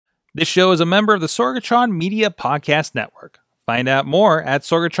This show is a member of the Sorgatron Media Podcast Network. Find out more at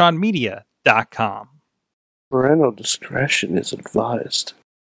sorgatronmedia.com. Parental discretion is advised.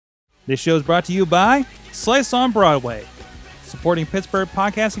 This show is brought to you by Slice on Broadway, supporting Pittsburgh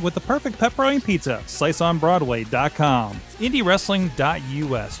podcasting with the perfect pepperoni pizza. SliceOnBroadway.com. Indy Wrestling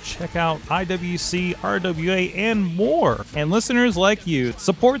US. Check out IWC, RWA, and more. And listeners like you,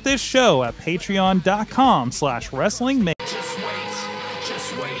 support this show at patreon.com/wrestlingmayhem. Just wait,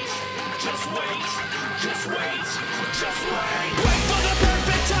 just wait, just wait, just wait, just wait. Wait for the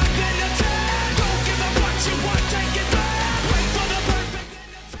perfect time, then attack. Don't give up what you want, take it back. Wait for the perfect.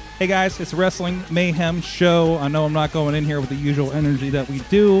 Hey guys, it's a Wrestling Mayhem show. I know I'm not going in here with the usual energy that we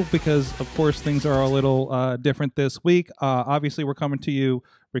do because, of course, things are a little different this week. Obviously, we're coming to you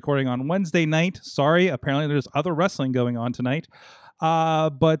recording on Wednesday night. Sorry, apparently there's other wrestling going on tonight.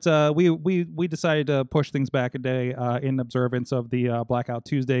 But we decided to push things back a day in observance of the Blackout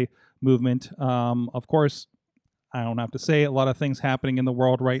Tuesday movement. Of course, I don't have to say it, a lot of things happening in the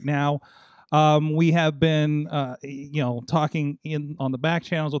world right now. We have been, talking on the back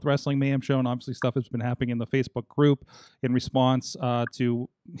channels with Wrestling Mayhem Show, and obviously stuff has been happening in the Facebook group in response to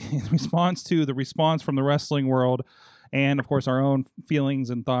the response from the wrestling world, and of course our own feelings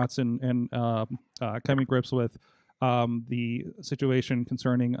and thoughts and coming to grips with the situation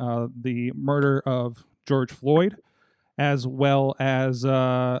concerning the murder of George Floyd, as well as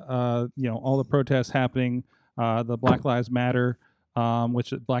all the protests happening, the Black Lives Matter,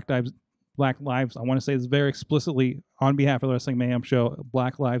 which Black Lives, I want to say this very explicitly on behalf of the Wrestling Mayhem Show,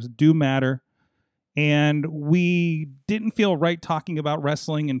 Black Lives do matter. And we didn't feel right talking about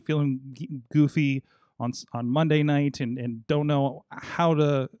wrestling and feeling goofy on Monday night and don't know how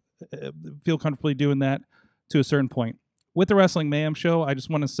to feel comfortably doing that to a certain point. With the Wrestling Mayhem Show, I just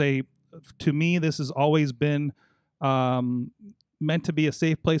want to say, to me, this has always been meant to be a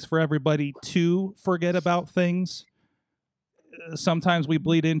safe place for everybody to forget about things. Sometimes we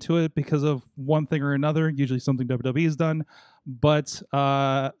bleed into it because of one thing or another, usually something WWE has done, but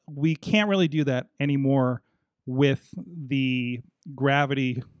we can't really do that anymore with the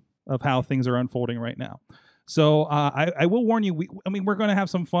gravity of how things are unfolding right now. So I will warn you, we're going to have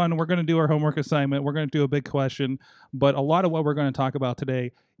some fun. We're going to do our homework assignment. We're going to do a big question, but a lot of what we're going to talk about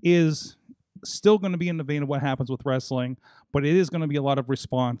today is still going to be in the vein of what happens with wrestling, but it is going to be a lot of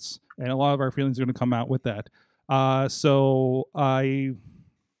response, and a lot of our feelings are going to come out with that. So I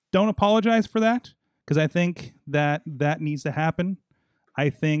don't apologize for that, because I think that needs to happen. I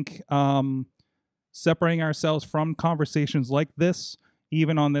think separating ourselves from conversations like this,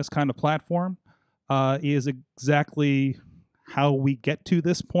 even on this kind of platform, is exactly how we get to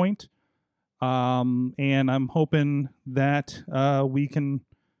this point. And I'm hoping that we can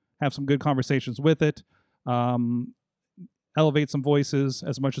have some good conversations with it, elevate some voices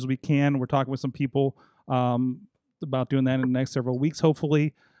as much as we can. We're talking with some people about doing that in the next several weeks,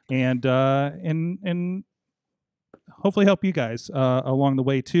 hopefully, and hopefully help you guys along the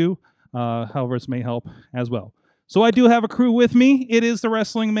way too. However, this may help as well. So I do have a crew with me. It is the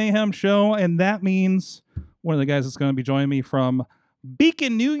Wrestling Mayhem Show, and that means one of the guys that's going to be joining me from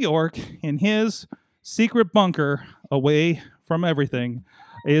Beacon, New York, in his secret bunker away from everything,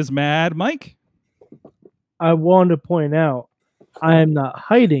 is Mad Mike. I want to point out, I am not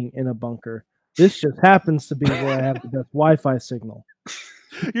hiding in a bunker. This just happens to be where I have the best Wi-Fi signal.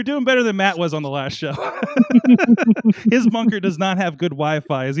 You're doing better than Matt was on the last show. His bunker does not have good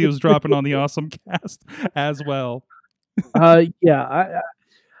Wi-Fi, as he was dropping on the Awesome Cast as well. Sorg,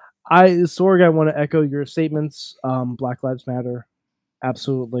 I want to echo your statements. Black Lives Matter,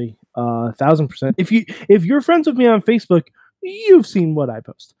 absolutely, 1,000%. If you're friends with me on Facebook, you've seen what I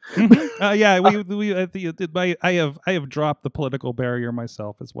post. I have dropped the political barrier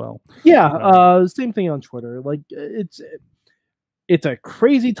myself as well. Yeah, same thing on Twitter. Like it's a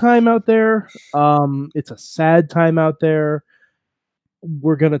crazy time out there. It's a sad time out there.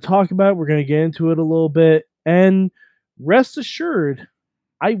 We're gonna talk about it. We're gonna get into it a little bit, and rest assured,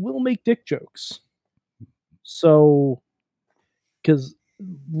 I will make dick jokes. So, because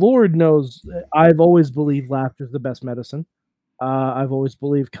Lord knows, I've always believed laughter is the best medicine. I've always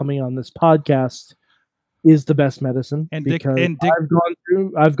believed coming on this podcast is the best medicine, and because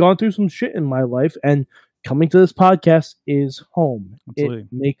I've gone through some shit in my life, and coming to this podcast is home. Absolutely. It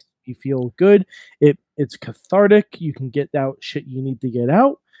makes you feel good. It's cathartic. You can get out shit you need to get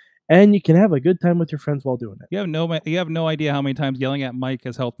out, and you can have a good time with your friends while doing it. You have no idea how many times yelling at Mike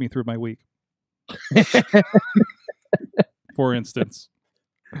has helped me through my week. For instance.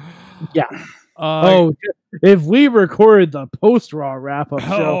 Yeah. If we recorded the post-Raw wrap-up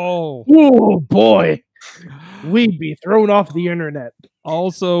show, oh boy, we'd be thrown off the internet.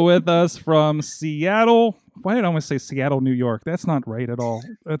 Also with us from Seattle. Why did I almost say Seattle, New York? That's not right at all.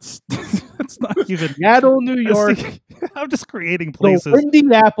 That's not even Seattle, New York. I'm just creating places. The Windy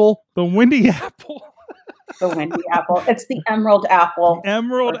Apple. The Windy Apple. The Windy Apple. It's the Emerald Apple.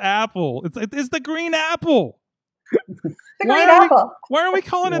 Emerald Apple. It's the green apple. The green apple. Why are we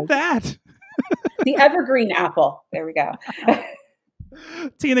calling it that? The evergreen apple. There we go.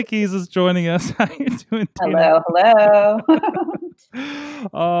 Tina Keys is joining us. How you doing, Tina? Hello.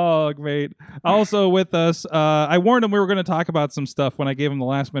 Oh, great. Also with us, I warned him we were going to talk about some stuff when I gave him the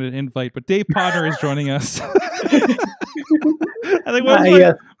last minute invite, but Dave Potter is joining us. I think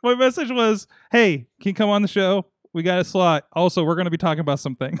my message was, hey, can you come on the show? We got a slot. Also, we're going to be talking about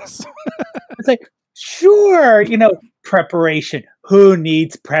some things. It's like, sure, preparation. Who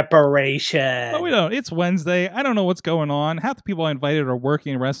needs preparation? Oh, we don't. It's Wednesday. I don't know what's going on. Half the people I invited are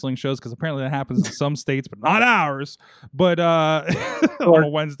working wrestling shows because apparently that happens in some states, but not ours. But on a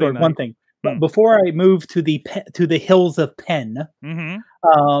Wednesday night. One thing. But before I move to the hills of Penn,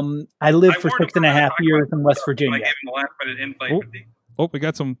 I lived for 6.5 years in West Virginia. I gave him the last minute invite. Oh, we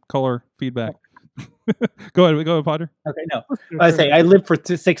got some color feedback. Go ahead, Potter. Okay, no. I lived for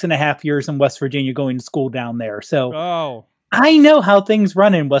 6.5 years in West Virginia going to school down there. So I know how things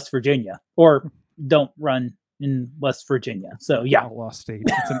run in West Virginia or don't run in West Virginia. So yeah. Outlaw state.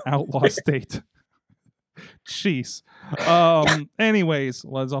 It's an outlaw state. Jeez. Anyways,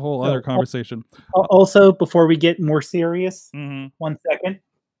 well, there's a whole other conversation. Also, before we get more serious, 1 second.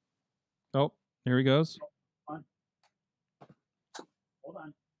 Oh, here he goes. Hold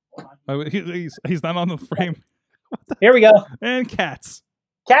on. Oh, he's not on the frame. Here we go. And cats.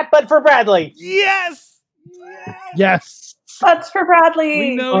 Cat butt for Bradley. Yes. Yes. Butts for Bradley.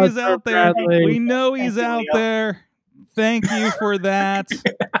 We know he's out there. We know he's out there. Thank you for that.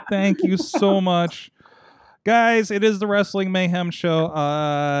 Thank you so much. Guys, it is the Wrestling Mayhem Show.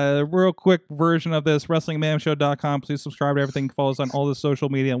 Real quick version of this, WrestlingMayhemShow.com. Please subscribe to everything. Follow us on all the social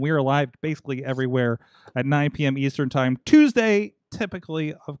media. And we are live basically everywhere at 9 p.m. Eastern Time. Tuesday,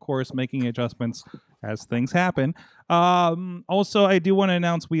 typically, of course, making adjustments as things happen. Also, I do want to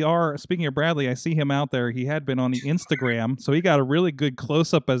announce we are, speaking of Bradley, I see him out there. He had been on the Instagram, so he got a really good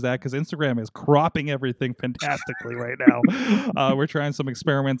close-up as that because Instagram is cropping everything fantastically right now. We're trying some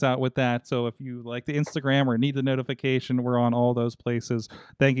experiments out with that, so if you like the Instagram or need the notification, we're on all those places.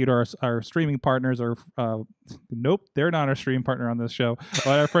 Thank you to our streaming partners. Nope, they're not our streaming partner on this show,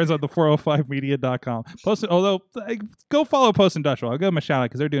 but our friends on the 405media.com. Although, go follow Post Industrial. I'll give them a shout-out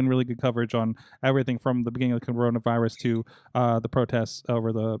because they're doing really good coverage on everything from the beginning of the coronavirus to the protests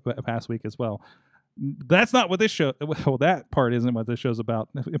over the past week as well. That's not what this show. Well, that part isn't what this show's about.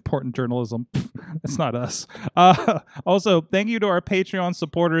 Important journalism. That's not us. Also, thank you to our Patreon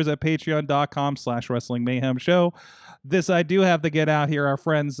supporters at patreon.com/WrestlingMayhemShow. This I do have to get out here. Our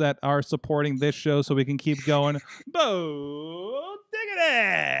friends that are supporting this show so we can keep going. Bo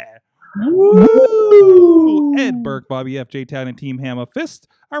Diggity! Woo! Ed Burke, Bobby F. J. Town, and Team Hammer Fist.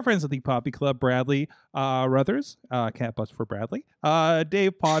 Our friends at the Poppy Club, Bradley Ruthers, Cat Butts for Bradley,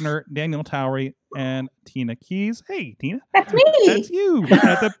 Dave Podner, Daniel Towery, and Tina Keys. Hey, Tina. That's me. That's you.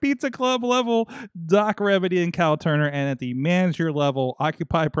 At the Pizza Club level, Doc Remedy and Cal Turner, and at the manager level,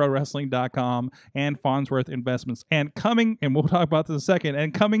 OccupyProWrestling.com and Farnsworth Investments. And coming, and we'll talk about this in a second,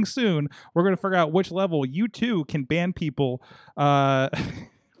 and coming soon, we're going to figure out which level you too can ban people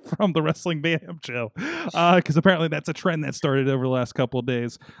from the Wrestling Mayhem Show, because apparently that's a trend that started over the last couple of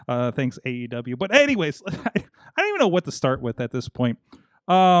days, thanks AEW. But anyways, I don't even know what to start with at this point,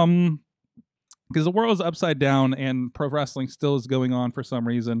 because the world is upside down and pro wrestling still is going on for some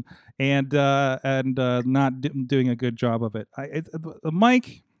reason, and not doing a good job of it.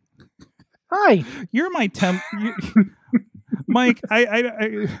 Mike, hi, you're my Mike.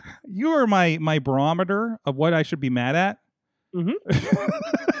 You are my barometer of what I should be mad at.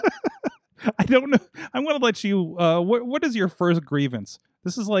 I don't know. I'm going to let you. What is your first grievance?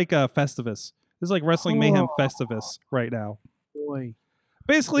 This is like Festivus. This is like Wrestling Mayhem Festivus right now. Boy.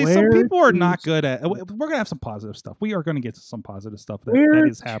 Basically, some people are not good at. We're going to have some positive stuff. We are going to get to some positive stuff that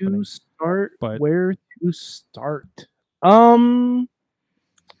is happening. Where to start? Oh,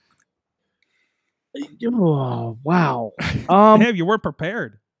 wow. Damn, you weren't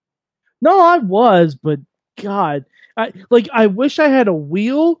prepared. No, I was, but God, I wish I had a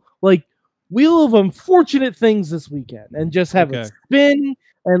wheel of unfortunate things this weekend and just have it spin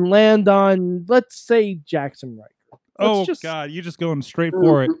and land on, let's say, Jaxson Ryker. God, you're just going straight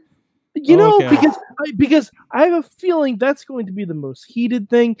for it. You know, because I have a feeling that's going to be the most heated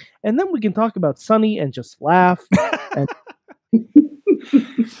thing, and then we can talk about Sunny and just laugh, and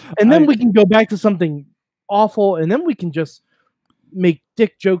then we can go back to something awful, and then we can just make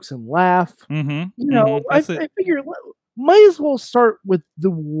dick jokes and laugh. Mm-hmm. You know, I figure might as well start with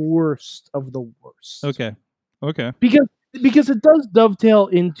the worst of the worst. Okay. Because it does dovetail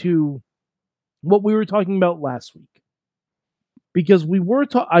into what we were talking about last week. Because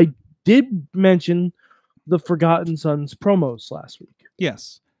I did mention the Forgotten Sons promos last week.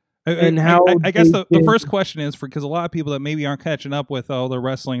 Yes. And I guess the first question is because a lot of people that maybe aren't catching up with all the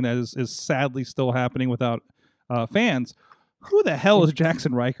wrestling that is sadly still happening without fans. Who the hell is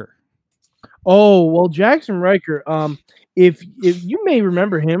Jaxson Ryker? Oh, well, Jaxson Ryker. If you may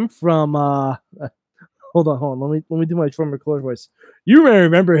remember him from hold on. Let me do my former color voice. You may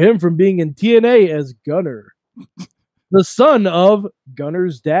remember him from being in TNA as Gunner, the son of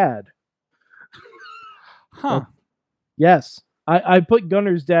Gunner's dad. Huh. Yes. I put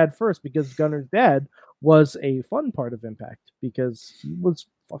Gunner's dad first because Gunner's dad was a fun part of Impact because he was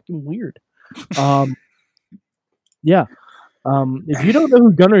fucking weird. Yeah. If you don't know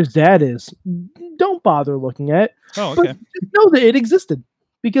who Gunner's dad is, don't bother looking at it. Oh, okay. Just know that it existed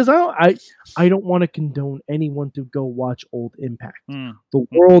because I don't want to condone anyone to go watch old Impact. The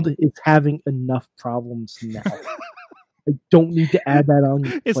world is having enough problems now. I don't need to add that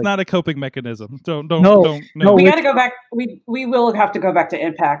on. It's not a coping mechanism. Don't. We got to go back. We will have to go back to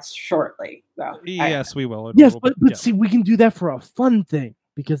Impact shortly. So yes, we will. Yes, but see, we can do that for a fun thing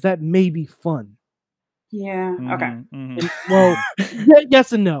because that may be fun. Yeah. Okay. Well,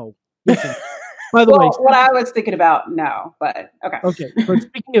 yes and no. Yes and no. By the way, what I was thinking about, no, but okay. Okay, but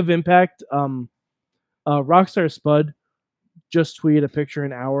speaking of Impact, Rockstar Spud just tweeted a picture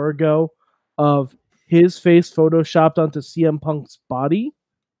an hour ago of his face photoshopped onto CM Punk's body,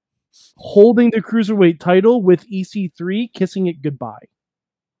 holding the Cruiserweight title with EC3 kissing it goodbye.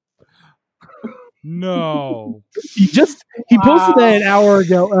 No. He posted that an hour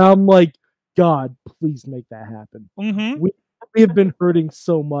ago, and I'm like, God, please make that happen. Mm-hmm. We have been hurting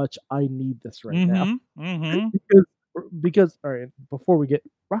so much. I need this right now. Because all right, before we get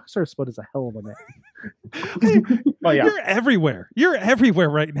Rockstar Spud is a hell of a man. Oh, yeah. You're everywhere. You're everywhere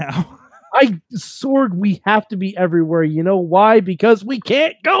right now. Sorg, we have to be everywhere. You know why? Because we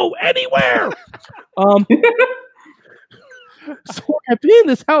can't go anywhere. Sorg, I've been in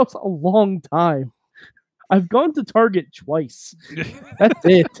this house a long time. I've gone to Target twice. That's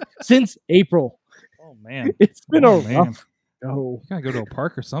it. Since April. Oh man. It's been rough go. You gotta go to a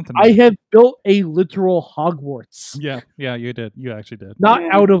park or something. I have built a literal Hogwarts. Yeah, you did. You actually did. Not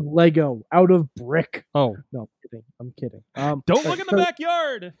out of Lego, out of brick. Oh. No, I'm kidding. Don't look in the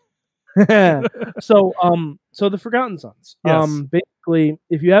backyard. So the Forgotten Sons. Yes. Basically,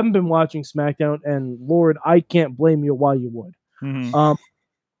 if you haven't been watching SmackDown, and Lord, I can't blame you why you would. Mm-hmm.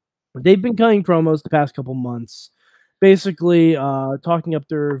 They've been cutting promos the past couple months, basically talking up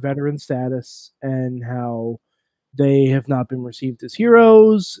their veteran status and how they have not been received as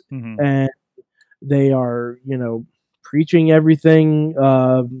heroes, and they are, preaching everything,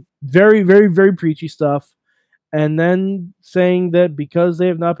 very, very, very preachy stuff. And then saying that because they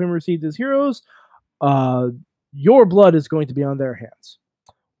have not been received as heroes, your blood is going to be on their hands.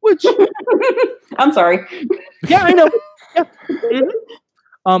 Which I'm sorry. Yeah, I know. Yeah.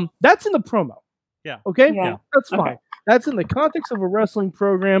 That's in the promo. Yeah. Okay? Yeah. That's fine. Okay. That's in the context of a wrestling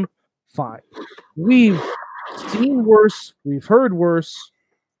program. Fine. We've seen worse. We've heard worse.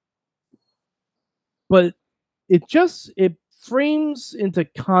 But it frames into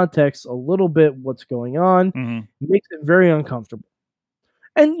context a little bit what's going on, makes it very uncomfortable.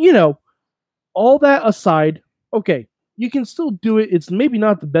 And, all that aside, okay, you can still do it. It's maybe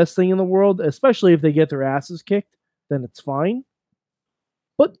not the best thing in the world, especially if they get their asses kicked, then it's fine.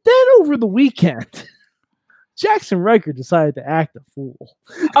 But then over the weekend, Jaxson Ryker decided to act a fool.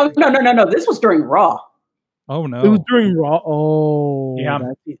 Oh, no. This was during Raw. Oh, no. It was during Raw. Oh, yeah.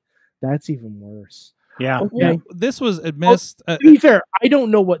 That's even worse. Yeah. Okay. Yeah. This was missed. To be fair, I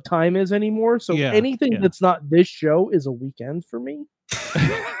don't know what time is anymore, so Yeah, anything yeah. that's not this show is a weekend for me.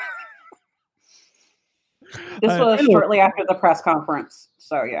 This was shortly after the press conference.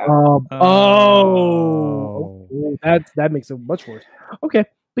 So, yeah. That makes it much worse. Okay.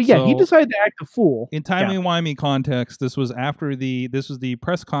 But yeah, he decided to act a fool. In timey-wimey context, this was the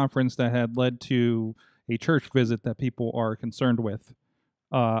press conference that had led to a church visit that people are concerned with,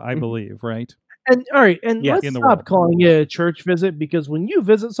 I believe, right? And all right, and Yes. let's In the stop world. calling it a church visit, because when you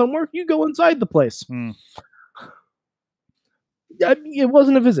visit somewhere, you go inside the place. I mean, it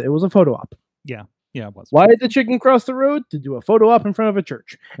wasn't a visit; it was a photo op. Yeah, it was. Why did the chicken cross the road? To do a photo op in front of a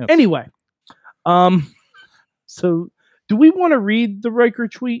church. Yes. Anyway, so do we want to read the Riker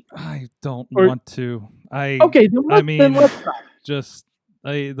tweet? I don't want to. Okay, then let's stop. Just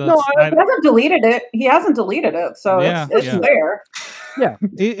he hasn't deleted it. So it's there. Yeah,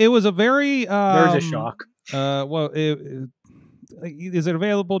 it was a very There's a shock. Is it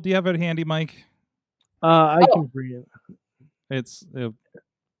available? Do you have it handy, Mike? I can bring it. It's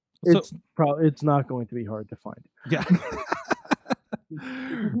it's not going to be hard to find. Yeah.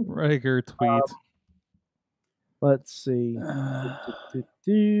 Riker tweet. Let's see.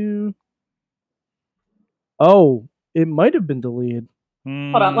 Oh, it might have been deleted.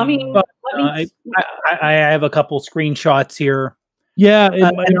 Hold on, let me. I have a couple screenshots here. Yeah,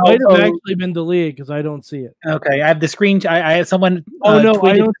 it might have actually been deleted because I don't see it. Okay, I have the screen. I have someone. Oh no,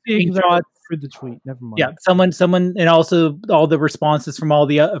 I don't see it for the tweet. Never mind. Yeah, someone, and also all the responses from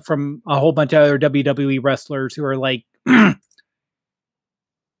from a whole bunch of other WWE wrestlers who are like, "Get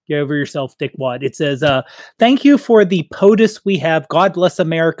over yourself, dickwad." It says, "Thank you for the POTUS we have. God bless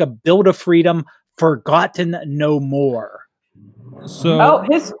America. Build a freedom. Forgotten no more." So,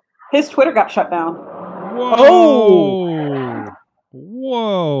 his Twitter got shut down.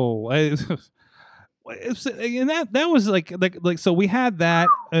 Whoa! And that was like so we had that,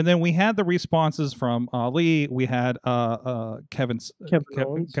 and then we had the responses from Ali. We had Kevin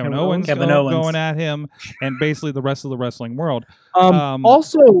Owens going at him, and basically the rest of the wrestling world.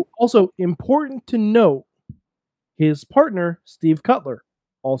 Also important to note, his partner Steve Cutler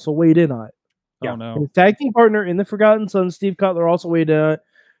also weighed in on it. Yeah. Oh no! His tag team partner in the Forgotten Sons, Steve Cutler, also weighed in on it,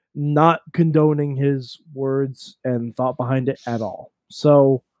 not condoning his words and thought behind it at all.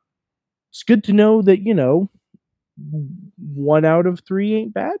 So it's good to know that 1 out of 3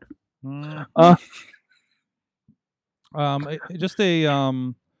 ain't bad. Just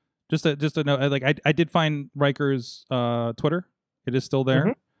a note. Like I did find Riker's Twitter. It is still there.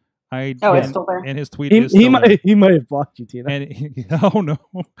 Mm-hmm. It's still there. And his tweet is still there. He might have blocked you, Tina. And oh no!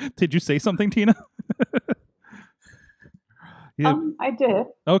 Did you say something, Tina? I did.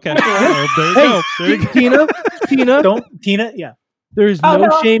 Okay. There you go. There you go. Tina. Don't Tina. Yeah. There's no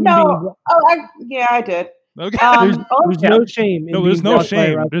shame in being. I did. Okay. There's no shame. No, there's no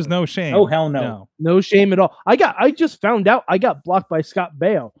shame. There's no shame. Oh hell no. No shame at all. I just found out I got blocked by Scott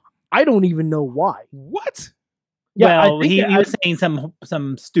Baio. I don't even know why. What? Yeah, well, he was saying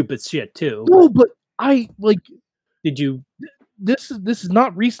some stupid shit too. No, but I like. Did you? This is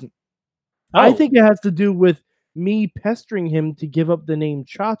not recent. Oh. I think it has to do with me pestering him to give up the name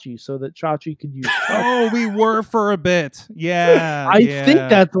Chachi so that Chachi could use Chachi. Oh, we were for a bit. Yeah. I think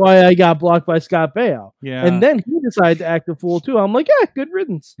that's why I got blocked by Scott Baio. Yeah. And then he decided to act a fool too. I'm like, yeah, good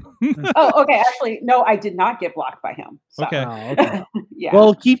riddance. Okay. Actually, no, I did not get blocked by him. So. Okay. Okay. Yeah.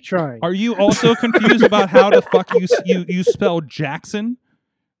 Well, keep trying. Are you also confused about how the fuck you spell Jaxson?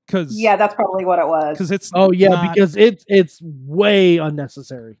 Yeah, that's probably what it was. Because it's because it's way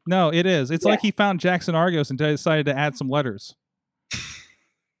unnecessary. No, it is. It's like he found Jackson Argos and decided to add some letters.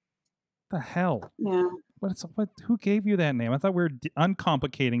 The hell? Yeah. Who gave you that name? I thought we were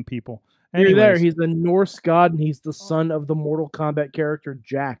uncomplicating people. You're there. He's a Norse god, and he's the son of the Mortal Kombat character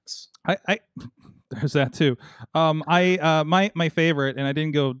Jax. There's that too. My favorite, and I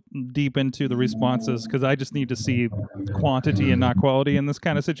didn't go deep into the responses because I just need to see quantity and not quality in this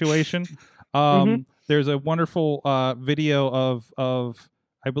kind of situation. There's a wonderful video of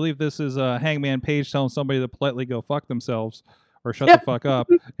I believe this is Hangman Page telling somebody to politely go fuck themselves or shut the fuck up,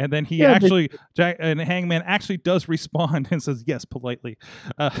 and then and Hangman actually does respond and says yes politely.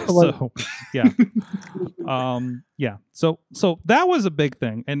 So that was a big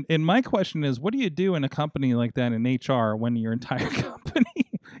thing, and my question is, what do you do in a company like that in HR when your entire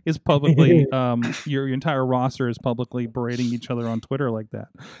company is publicly your entire roster is publicly berating each other on Twitter like that?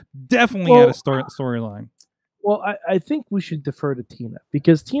 Definitely had a storyline. Well, I think we should defer to Tina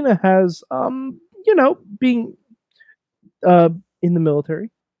because Tina has being in the military.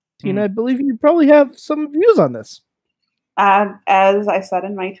 Tina, I believe you probably have some views on this. As I said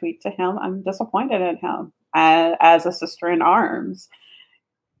in my tweet to him, I'm disappointed in him. As a sister in arms,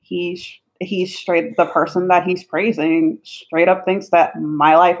 he's straight, the person that he's praising straight up thinks that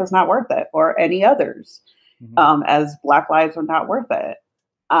my life is not worth it or any others, as Black lives are not worth it.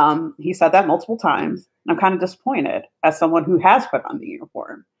 He said that multiple times. I'm kind of disappointed as someone who has put on the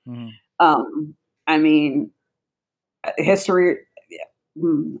uniform. I mean, history,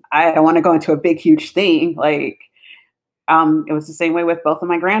 I don't want to go into a big, huge thing. Like, it was the same way with both of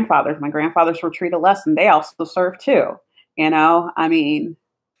my grandfathers. My grandfathers were treated less and they also served too. I mean,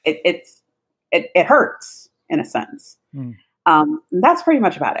 it hurts in a sense. That's pretty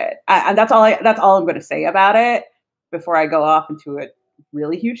much about it. And that's all I'm going to say about it before I go off into a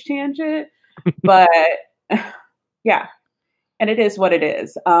really huge tangent. But yeah, and it is what it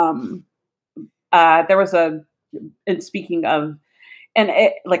is. There was and speaking of, and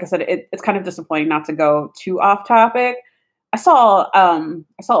it, like I said, it's kind of disappointing not to go too off topic, I saw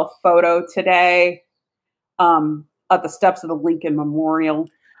a photo today of the steps of the Lincoln Memorial.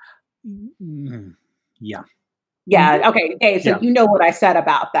 Yeah. Yeah. Okay, Dave. So you know what I said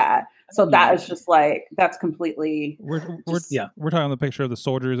about that. So that is just like, that's completely. We're talking about the picture of the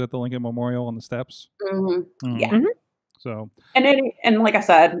soldiers at the Lincoln Memorial on the steps. Yeah. So and like I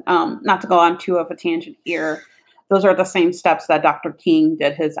said, not to go on too of a tangent here, those are the same steps that Dr. King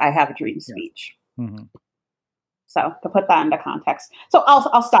did his "I Have a Dream" speech. So to put that into context, so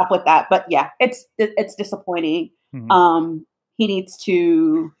I'll stop with that. But yeah, it's disappointing. He needs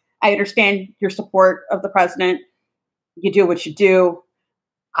to. I understand your support of the president. You do what you do.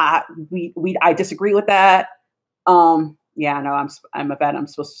 I disagree with that. Yeah, no, I'm a vet. I'm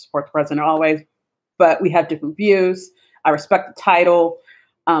supposed to support the president always, but we have different views. I respect the title.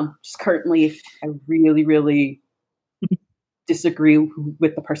 Just currently, I really, really disagree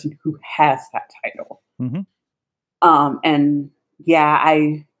with the person who has that title. And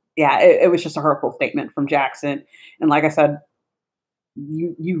it was just a hurtful statement from Jaxson. And like I said,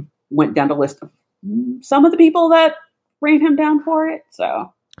 you went down the list of some of the people that ran him down for it.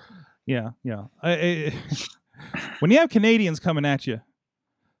 So yeah. When you have Canadians coming at you,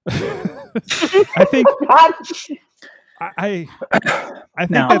 I think I think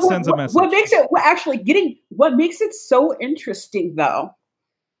that sends a message. What makes it so interesting though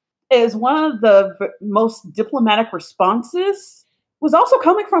is one of the most diplomatic responses was also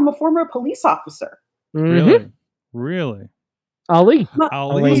coming from a former police officer. Really? Ali.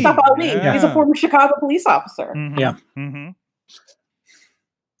 Mustafa Ali. Yeah. He's a former Chicago police officer.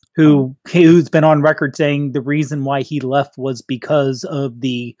 Who's been on record saying the reason why he left was because of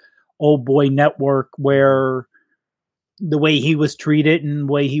the old boy network, where the way he was treated and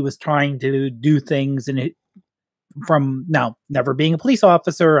the way he was trying to do things, and it, from now never being a police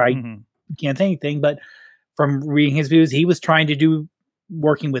officer, I can't say anything, but from reading his views, he was trying to do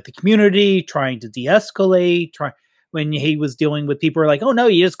working with the community, trying to de-escalate, when he was dealing with people who are like, oh no,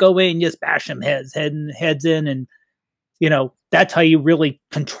 you just go in and just bash them heads in, and that's how you really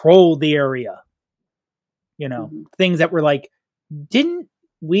control the area. Things that were like, didn't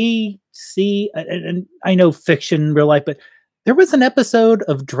we see, and I know fiction, real life, but there was an episode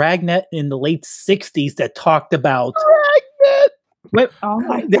of Dragnet in the late 60s that talked about Dragnet.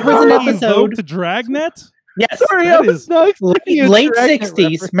 There was an episode to Dragnet. Yes, sorry, late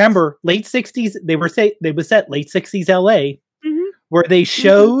 60s. Remember, late 60s. They would set late 60s LA, where they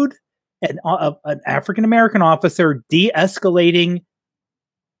showed an African American officer de-escalating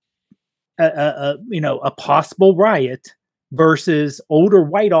a possible riot versus older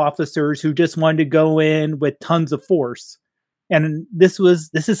white officers who just wanted to go in with tons of force. And this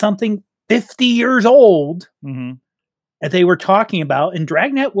is something 50 years old that they were talking about. And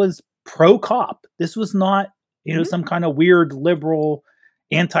Dragnet was pro-cop. This was not, some kind of weird liberal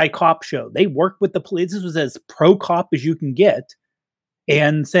anti-cop show. They worked with the police. This was as pro-cop as you can get,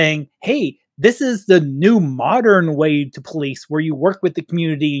 and saying, hey, this is the new modern way to police, where you work with the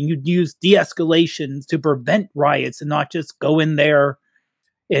community and you use de-escalations to prevent riots and not just go in there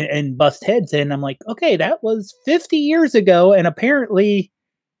and bust heads in. I'm like, okay, that was 50 years ago, and apparently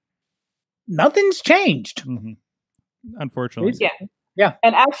nothing's changed. Unfortunately. Yeah.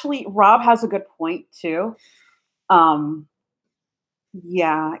 And actually, Rob has a good point too.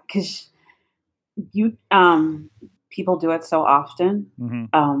 Because people do it so often.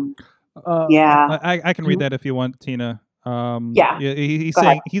 I can read that if you want, Tina. He's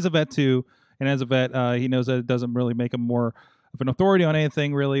saying he's a vet too, and as a vet, he knows that it doesn't really make him more of an authority on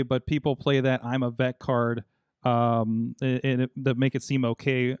anything really, but people play that "I'm a vet" card that make it seem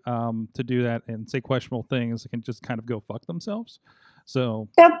okay to do that and say questionable things. They can just kind of go fuck themselves. So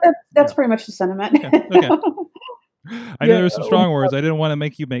that's pretty much the sentiment. Okay. I know there were some strong words. I didn't want to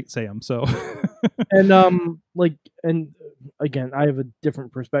make you say them. So, and again, I have a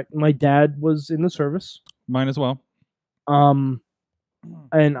different perspective. My dad was in the service. Mine as well. And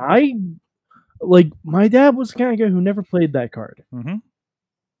my dad was the kind of guy who never played that card.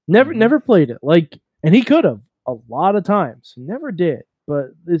 Never played it. And he could have a lot of times. He never did.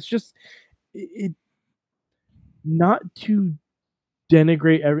 But it's just not to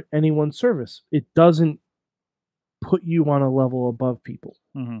denigrate anyone's service. It doesn't put you on a level above people.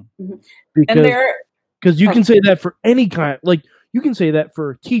 Because you can say that for any kind, you can say that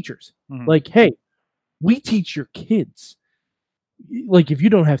for teachers. Hey, we teach your kids. If you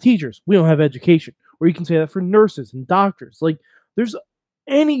don't have teachers, we don't have education. Or you can say that for nurses and doctors. There's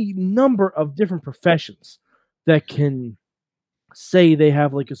any number of different professions that can say they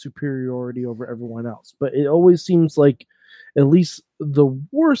have a superiority over everyone else. But it always seems like at least the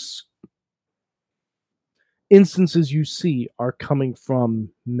worst instances you see are coming from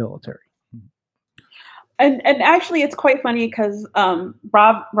military. And actually, it's quite funny because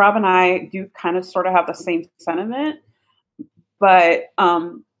Rob and I do kind of sort of have the same sentiment, but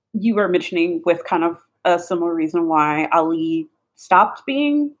you were mentioning with kind of a similar reason why Ali stopped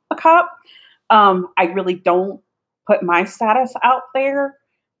being a cop. I really don't put my status out there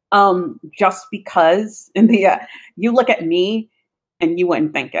just because you look at me and you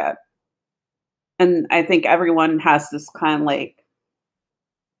wouldn't think it. And I think everyone has this kind of like,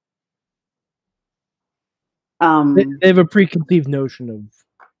 they have a preconceived notion of.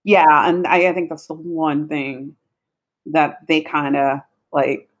 Yeah, and I think that's the one thing that they kind of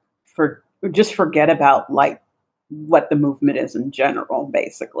like just forget about, like what the movement is in general,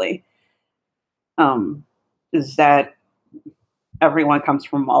 basically. Is that everyone comes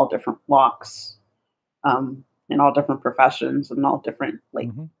from all different walks, and all different professions and all different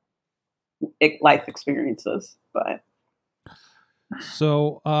life experiences, but.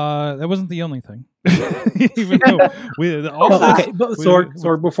 So that wasn't the only thing. Even though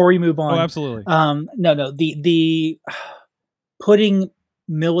so before we move on, absolutely. No, the putting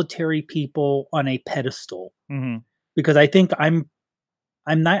military people on a pedestal, because I think I'm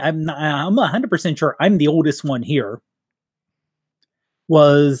 100% sure I'm the oldest one here.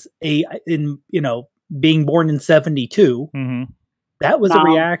 Was being born in 72. That was a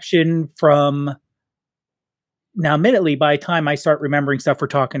reaction from. Now, admittedly, by the time I start remembering stuff, we're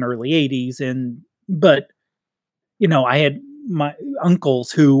talking early 80s. But I had my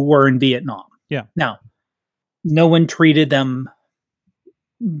uncles who were in Vietnam. Yeah. Now, no one treated them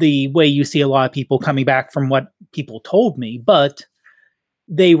the way you see a lot of people coming back from what people told me, but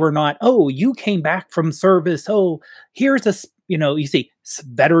they were not, oh, you came back from service. Oh, here's you see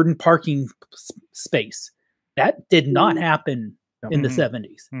veteran parking space. That did not happen in the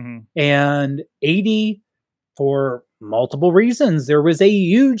 70s. And 80, for multiple reasons, there was a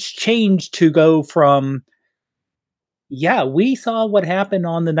huge change to go from, we saw what happened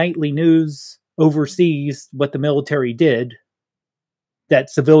on the nightly news overseas, what the military did, that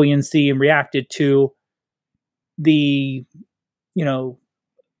civilians see and reacted to, the,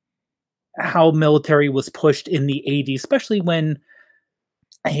 how military was pushed in the 80s, especially when,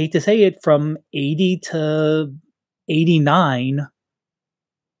 I hate to say it, from 80 to 89,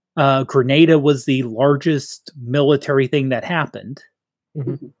 Grenada was the largest military thing that happened.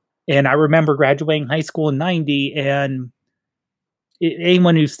 And I remember graduating high school in 90, and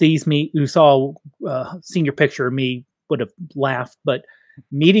anyone who sees me, who saw a senior picture of me, would have laughed, but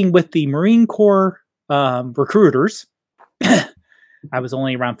meeting with the Marine Corps recruiters, I was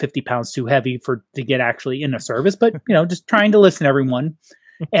only around 50 pounds too heavy to get actually in the service, but just trying to listen to everyone,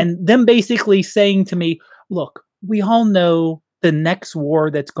 and them basically saying to me, look, we all know the next war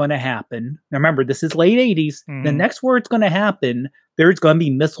that's going to happen. Now remember, this is late 80s. The next war that's going to happen, there's going to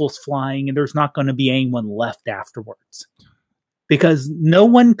be missiles flying and there's not going to be anyone left afterwards. Because no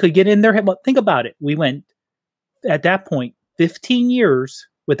one could get in their head. Well, think about it. We went, at that point, 15 years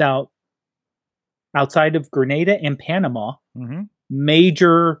without, outside of Grenada and Panama,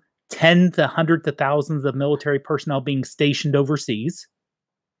 major tens to hundreds of thousands of military personnel being stationed overseas.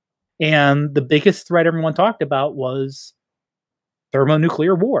 And the biggest threat everyone talked about was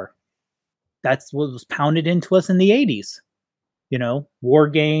thermonuclear war. That's what was pounded into us in the 80s. War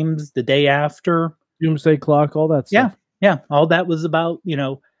games, the day after. Doomsday Clock, all that stuff. Yeah. All that was about,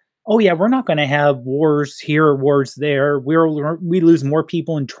 we're not going to have wars here or wars there. We lose more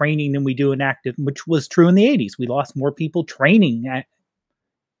people in training than we do in active, which was true in the 80s. We lost more people training,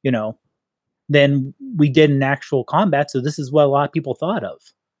 than we did in actual combat. So this is what a lot of people thought of.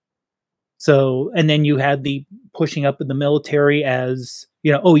 So, and then you had the pushing up in the military as,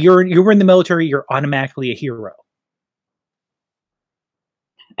 you were in the military, you're automatically a hero.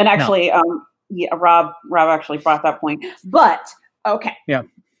 And actually, Rob actually brought that point. But okay,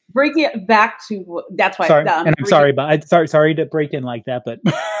 bring it back to that's why. Sorry, and I'm sorry, but sorry to break in like that, but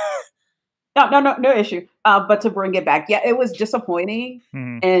no issue. But to bring it back, it was disappointing,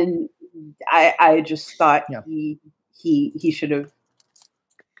 and I just thought he should have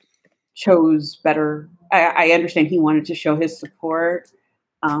chose better. I understand he wanted to show his support.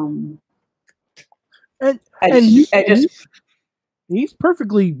 He's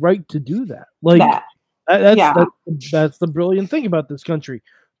perfectly right to do that. That's the brilliant thing about this country.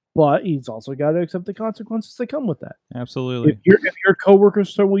 But he's also got to accept the consequences that come with that. Absolutely. If your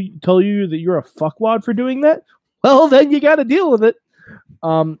coworkers tell you that you're a fuckwad for doing that, well, then you got to deal with it.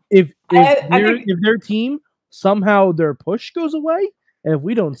 If their team somehow their push goes away, and if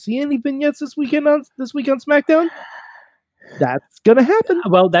we don't see any vignettes this weekend on SmackDown, That's gonna happen.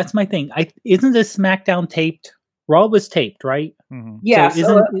 Well, that's my thing. Isn't this SmackDown taped? Raw was taped, right? Mm-hmm. Yeah, So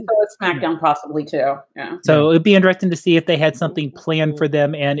so it's SmackDown possibly too. Yeah. So it'd be interesting to see if they had something planned for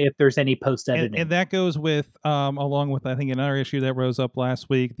them and if there's any post editing. And that goes with, along with I think another issue that rose up last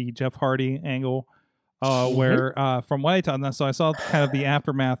week, the Jeff Hardy angle, where from what I saw, so I saw kind of the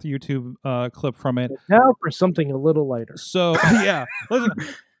aftermath YouTube clip from it. Now for something a little lighter. So yeah, listen.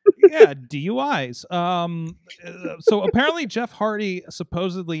 Yeah, DUIs. So apparently Jeff Hardy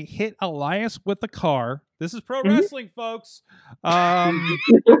supposedly hit Elias with a car. This is pro wrestling, folks. Gotta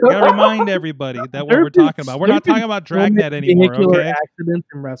remind everybody that what we're talking about. We're not talking about Dragnet anymore. Okay. Accidents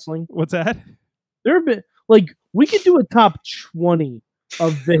in wrestling. What's that? There have been we could do a top 20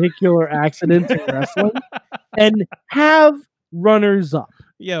 of vehicular accidents in wrestling and have runners up.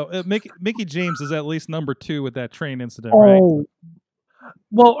 Yeah, Mickey James is at least number 2 with that train incident, right?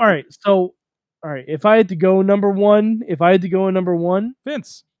 Well, all right. So, all right. If I had to go number 1,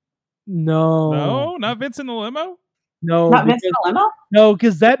 Vince. No, not Vince in the limo. No, not Vince in the limo. No,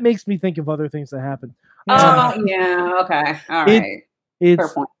 because that makes me think of other things that happened. Oh yeah. Okay. All right.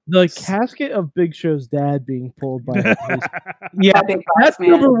 It's the casket of Big Show's dad being pulled by a police. Yeah, that's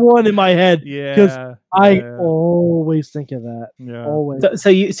number 1 in my head. Yeah, because I always think of that. Yeah, always. So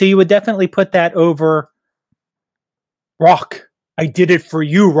you would definitely put that over Rock. I did it for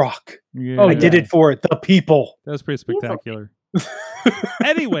you, Rock. Yeah. I did it for the people. That was pretty spectacular.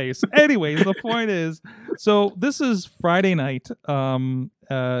 anyways, the point is, so this is Friday night.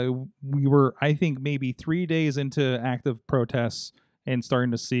 We were, I think, maybe 3 days into active protests and starting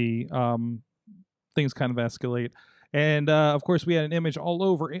to see things kind of escalate. And of course, we had an image all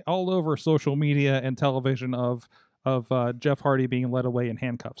over social media and television of Jeff Hardy being led away in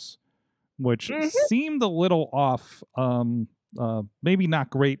handcuffs, which seemed a little off. Maybe not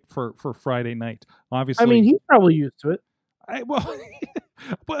great for Friday night. Obviously, I mean, he's probably used to it.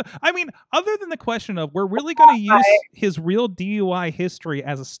 But I mean, other than the question of we're really going to use his real DUI history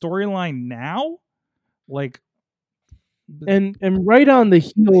as a storyline now, like, and right on the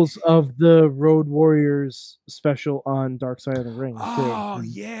heels of the Road Warriors special on Dark Side of the Ring. Oh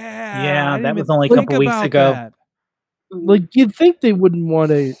yeah, that was only a couple weeks ago. That. Like, you'd think they wouldn't want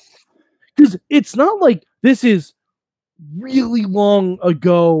to, because it's not like this is really long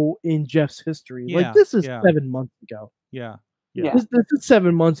ago in Jeff's history. Like, this is 7 months ago. Yeah. This is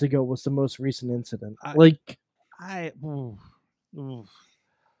 7 months ago was the most recent incident.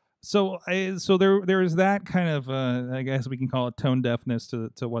 So there is that kind of I guess we can call it tone deafness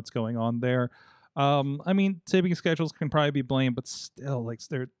to what's going on there. I mean, taping schedules can probably be blamed, but still, like,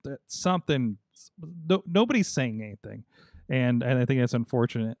 there's something. Nobody's saying anything, and I think that's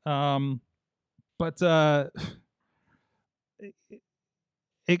unfortunate. But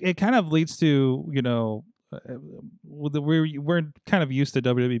it kind of leads to, you know, we're kind of used to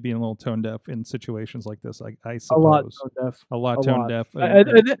WWE being a little tone deaf in situations like this. I suppose a lot tone deaf.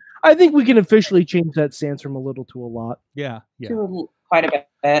 I think we can officially change that stance from a little to a lot. Yeah. To quite a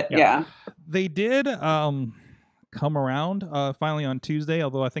bit. Yeah. They did come around finally on Tuesday,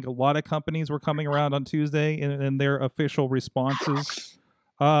 although I think a lot of companies were coming around on Tuesday in their official responses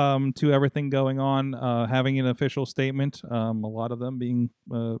to everything going on, having an official statement. A lot of them being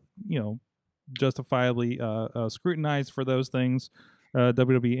justifiably scrutinized for those things,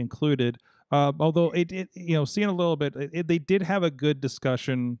 WWE included. Although it seeing a little bit, they did have a good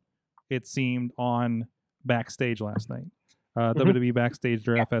discussion, it seemed, on Backstage last night. WWE Backstage,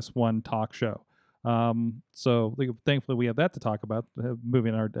 their FS1 talk show. So thankfully we have that to talk about,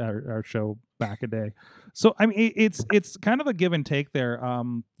 moving our show back a day. So I mean, it's kind of a give and take there.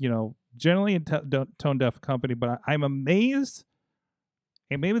 Generally a tone deaf company, but I'm amazed.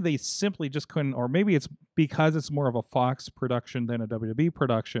 And maybe they simply just couldn't, or maybe it's because it's more of a Fox production than a WWE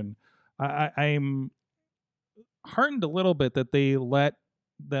production. I'm heartened a little bit that they let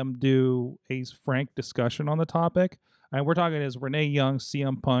them do a frank discussion on the topic. And we're talking as Renee Young,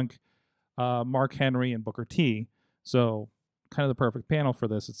 CM Punk, Mark Henry, and Booker T. So kind of the perfect panel for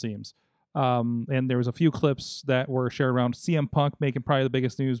this, it seems. And there was a few clips that were shared around CM Punk making probably the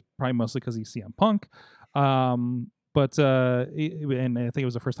biggest news, probably mostly because he's CM Punk. But and I think it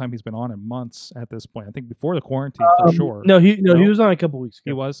was the first time he's been on in months at this point. I think before the quarantine, for sure. No, he was on a couple weeks ago.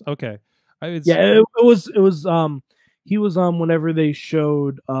 He was? Okay. It was he was on whenever they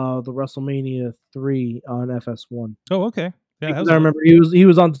showed the WrestleMania 3 on FS1. Oh, okay. Yeah, I remember he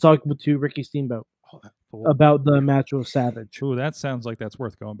was on to talk to Ricky Steamboat about the match with Savage. Ooh, that sounds like that's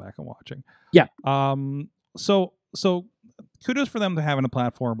worth going back and watching. Yeah. So kudos for them to having a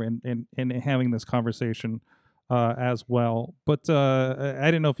platform and having this conversation. as well. But I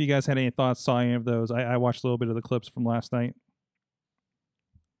didn't know if you guys had any thoughts, saw any of those. I watched a little bit of the clips from last night.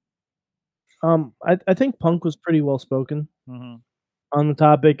 I think Punk was pretty well spoken on the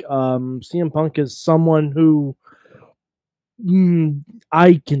topic. CM Punk is someone who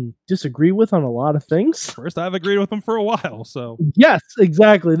I can disagree with on a lot of things. First, I've agreed with him for a while, so yes,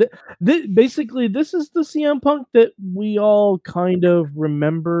 exactly. Basically, this is the CM Punk that we all kind of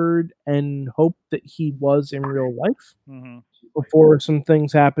remembered and hoped that he was in real life before some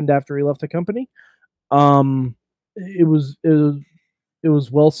things happened after he left the company. It was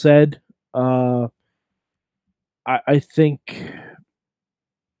well said. I think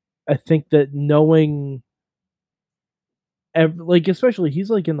that knowing, especially he's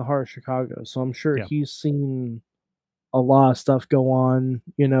like in the heart of Chicago, so I'm sure he's seen a lot of stuff go on,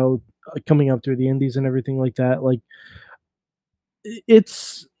 coming up through the Indies and everything like that. Like,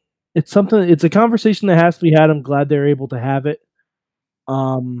 it's something. It's a conversation that has to be had. I'm glad they're able to have it.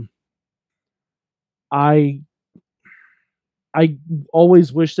 I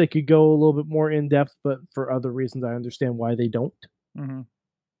always wish they could go a little bit more in depth, but for other reasons, I understand why they don't.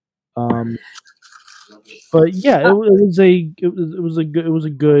 But yeah, it was a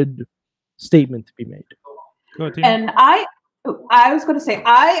good statement to be made. And I was going to say,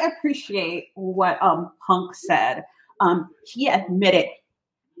 I appreciate what Punk said. He admitted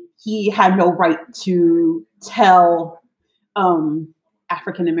he had no right to tell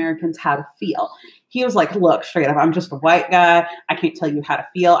African Americans how to feel. He was like, look, straight up, I'm just a white guy. I can't tell you how to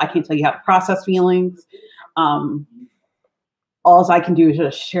feel. I can't tell you how to process feelings. All I can do is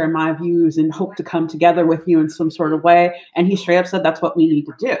just share my views and hope to come together with you in some sort of way. And he straight up said, that's what we need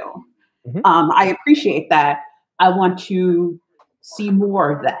to do. I appreciate that. I want to see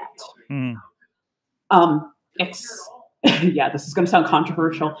more of that. It's, this is going to sound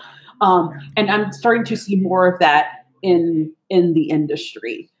controversial. And I'm starting to see more of that in the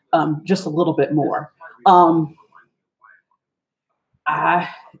industry, just a little bit more. And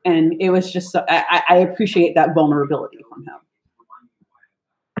it was just, I appreciate that vulnerability from him.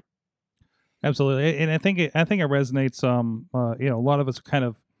 Absolutely, and I think it resonates. A lot of us are kind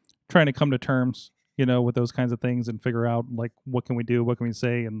of trying to come to terms, with those kinds of things and figure out like what can we do, what can we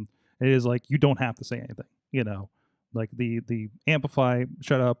say, and it is like you don't have to say anything, like the amplify,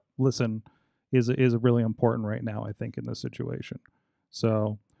 shut up, listen is really important right now, I think, in this situation.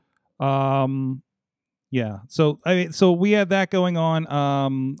 So, yeah. So so we had that going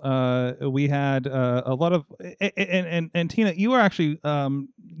on. We had a lot of and Tina, you were actually kind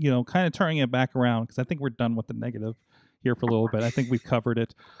of turning it back around because I think we're done with the negative here for a little bit. I think we've covered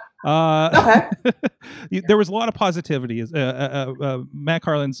it. There was a lot of positivity. Matt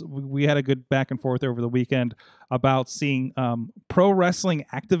Carlin's, we had a good back and forth over the weekend about seeing pro wrestling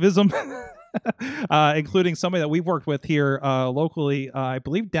activism. Including somebody that we've worked with here locally, I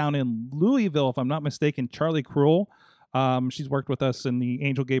believe down in Louisville, if I'm not mistaken, Charlie Cruel. She's worked with us in the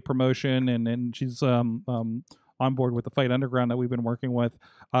Angel Gate promotion, and she's on board with the Fight Underground that we've been working with.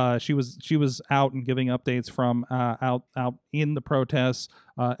 She was out and giving updates from out in the protests.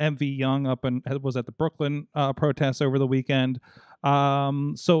 MV Young was at the Brooklyn protests over the weekend.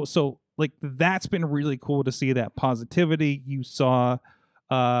 So like that's been really cool to see that positivity. You saw.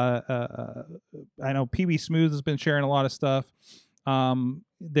 I know PB Smooth has been sharing a lot of stuff.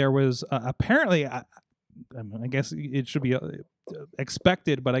 There was apparently, I guess it should be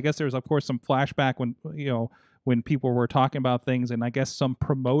expected, but I guess there's of course some flashback when people were talking about things, and I guess some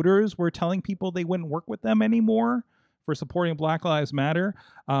promoters were telling people they wouldn't work with them anymore for supporting Black Lives Matter.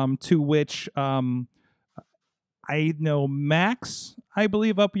 To which I know Max, I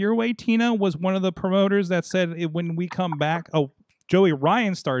believe up your way, Tina, was one of the promoters that said when we come back. Oh. Joey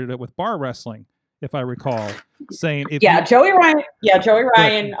Ryan started it with bar wrestling, if I recall, saying Joey Ryan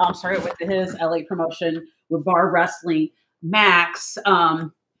started with his LA promotion with bar wrestling. Max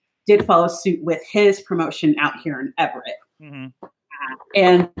did follow suit with his promotion out here in Everett.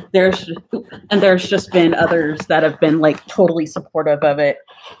 And there's just been others that have been like totally supportive of it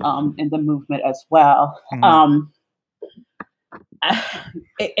in the movement as well.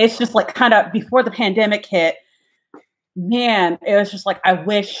 It's just like kind of before the pandemic hit. Man, it was just like I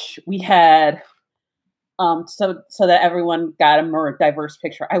wish we had so that everyone got a more diverse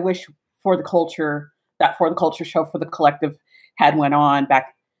picture. I wish for the culture show for the collective had went on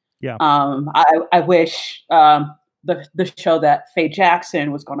back. Yeah. I wish the show that Faye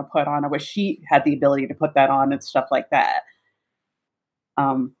Jackson was going to put on. I wish she had the ability to put that on and stuff like that.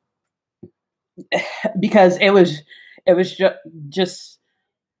 Because it was just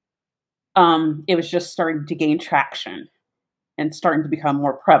starting to gain traction and starting to become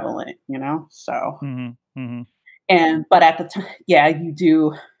more prevalent, so. But at the time, you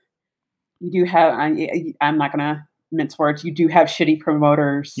do have, I'm not going to mince words. You do have shitty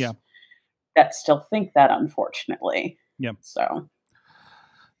promoters that still think that, unfortunately. Yeah. So.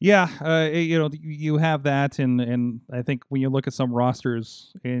 Yeah, you have that, and I think when you look at some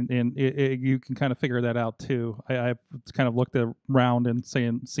rosters, and you can kind of figure that out too. I've kind of looked around and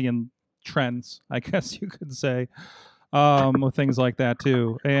seeing trends, I guess you could say, with things like that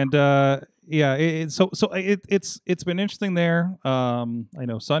too. And it's been interesting there. I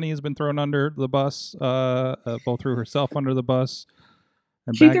know Sunny has been thrown under the bus, both threw herself under the bus.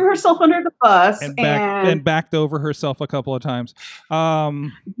 And she threw herself under the bus and backed over herself a couple of times.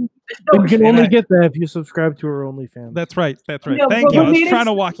 You can only get that if you subscribe to her OnlyFans. That's right. Yeah, thank you. I was trying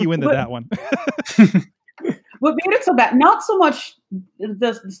to walk you into that one. What made it so bad? Not so much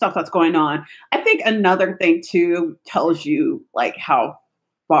the stuff that's going on. I think another thing too tells you like how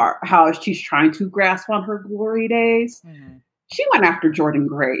she's trying to grasp on her glory days. Mm-hmm. She went after Jordynne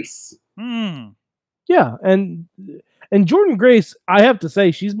Grace. Mm. Yeah, and Jordynne Grace, I have to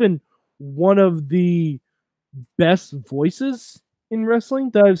say, she's been one of the best voices in wrestling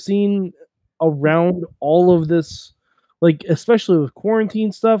that I've seen around all of this, like, especially with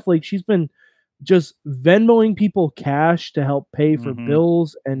quarantine stuff. Like, she's been just Venmoing people cash to help pay for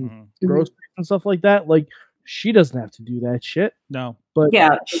bills and groceries and stuff like that. Like, she doesn't have to do that shit. No. But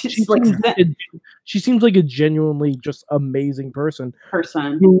yeah, she seems like a genuinely just amazing person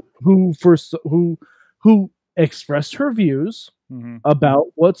who expressed her views about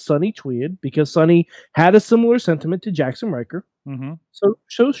what Sunny tweeted, because Sunny had a similar sentiment to Jaxson Ryker.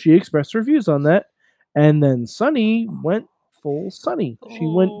 So she expressed her views on that, and then Sunny went full Sunny. She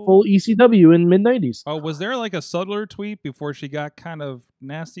went full ECW in mid-90s. Oh, was there like a subtler tweet before she got kind of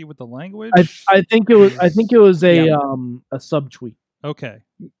nasty with the language? I think it was a sub tweet. Okay.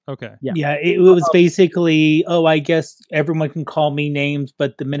 Yeah, it was basically, I guess everyone can call me names,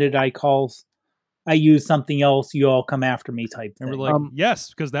 but the minute I use something else, you all come after me type thing. And we're like, yes,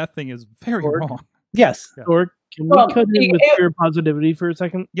 because that thing is very wrong. Yes. Yeah. Or can we cut in with pure positivity for a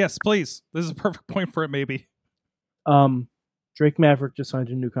second? Yes, please. This is a perfect point for it, maybe. Drake Maverick just signed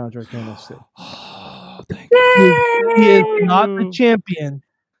a new contract in NXT. Oh, thank you. He is not the champion.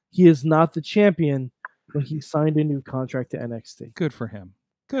 He is not the champion, but he signed a new contract to NXT. Good for him.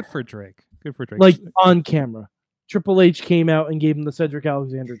 Good for Drake. Like, on camera. Triple H came out and gave him the Cedric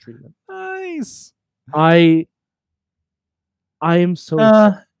Alexander treatment. Nice. I am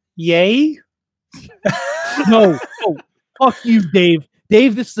so yay. No, fuck you, Dave.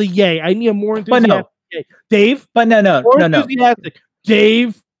 Dave, this is a yay. I need a more enthusiastic yay. Dave, but no.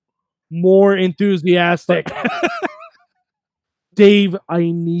 Dave, more enthusiastic. Dave,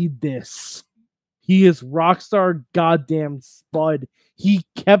 I need this. He is Rockstar goddamn Spud. He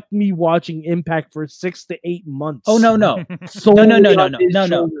kept me watching Impact for 6 to 8 months. Oh no.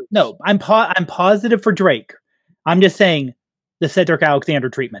 No. I'm positive for Drake. I'm just saying the Cedric Alexander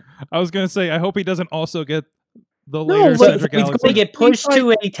treatment. I was gonna say, I hope he doesn't also get the later Cedric Alexander. He's going to get pushed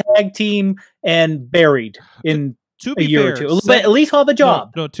to a tag team and buried in a year or two. But at least he'll have a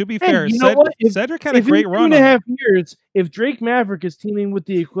job. No, to be fair, Cedric had a great run. 2.5 years, if Drake Maverick is teaming with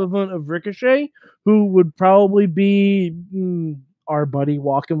the equivalent of Ricochet, who would probably be our buddy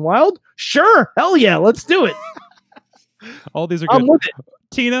Walking Wild, sure, hell yeah, let's do it. All these are good. I'm with it.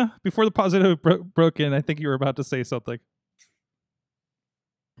 Tina, before the positive broke in, I think you were about to say something.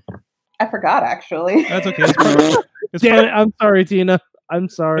 I forgot, actually. That's okay. Damn it, I'm sorry, Tina. I'm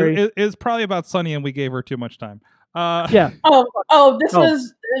sorry. It's probably about Sunny, and we gave her too much time. Yeah.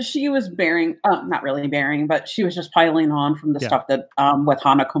 She was bearing, not really bearing, but she was just piling on from the stuff that with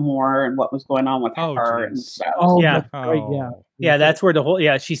Hana Kimura and what was going on with her and stuff. Yeah, that's where the whole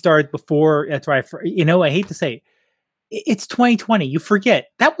she started before. That's why I hate to say it's 2020. You forget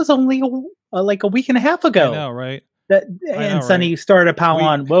that was only like a week and a half ago. I know, right? Sunny started piling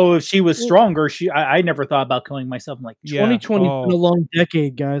on. Well, if she was stronger, I never thought about killing myself. I'm like, 2020 has been a long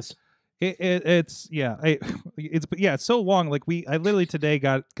decade, guys. It's so long. Like I literally today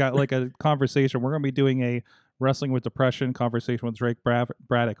got like a conversation. We're going to be doing a Wrestling with Depression conversation with Drake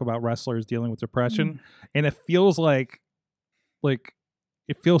Braddock about wrestlers dealing with depression, and it feels like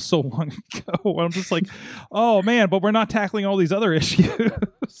it feels so long ago. I'm just like, oh man, but we're not tackling all these other issues.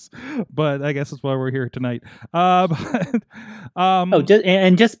 But I guess that's why we're here tonight.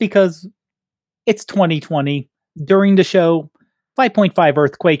 Just because it's 2020 during the show. 5.5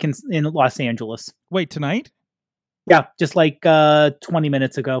 earthquake in Los Angeles. Wait, tonight? Yeah, just like 20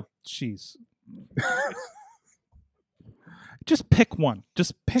 minutes ago. Jeez. Just pick one.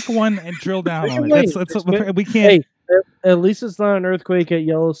 Just pick one and drill down on it. We can't. At least it's not an earthquake at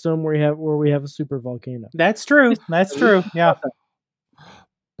Yellowstone where we have a super volcano. That's true. That's true. Yeah.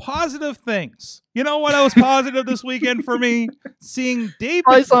 Positive things. You know what else positive this weekend for me? Seeing Dave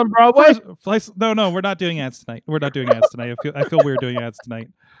Place on Broadway. No, we're not doing ads tonight. We're not doing ads tonight. I feel weird doing ads tonight.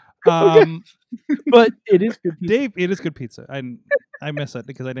 But it is good pizza. Dave, it is good pizza. I miss it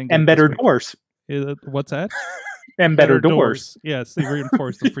because I didn't get And it better this week. doors. What's that? And better doors. Yes, they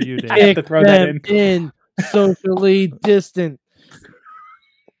reinforced them for you, Dave. I have to throw that in. Socially distant.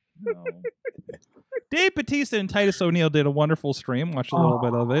 No. Dave Bautista and Titus O'Neil did a wonderful stream. Watched a little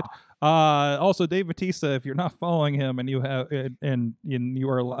bit of it. Also, Dave Bautista, if you're not following him and you have and you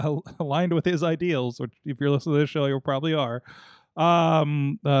are aligned with his ideals, which if you're listening to this show, you probably are.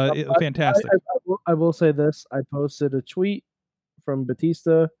 Fantastic. I will say this: I posted a tweet from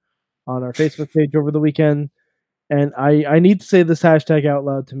Bautista on our Facebook page over the weekend, and I need to say this hashtag out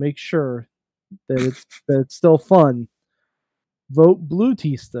loud to make sure that it's still fun. Vote Blue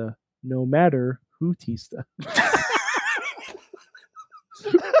Tista, no matter who Tista.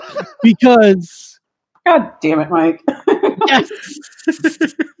 Because God damn it, Mike. yes.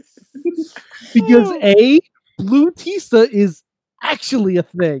 Because Blue Tista is actually a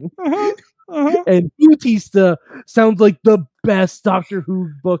thing. And Blue Tista sounds like the best Doctor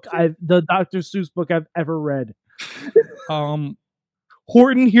Who book the Dr. Seuss book I've ever read.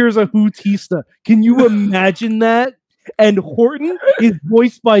 Horton hears a Hootista. Can you imagine that? And Horton is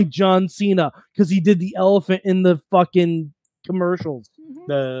voiced by John Cena because he did the elephant in the fucking commercials.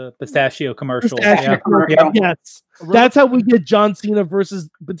 The pistachio commercial. Commercial. Yes. That's how we get John Cena versus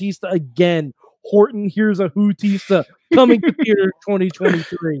Batista again. Horton hears a Hootista coming to theater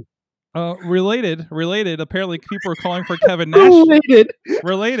 2023. Related. Apparently, people are calling for Kevin Nash.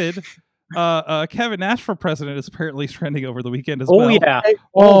 Related. Kevin Nash for president is apparently trending over the weekend as well. Oh yeah.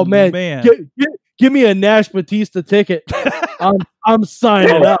 Oh man. Give me a Nash Batista ticket. I'm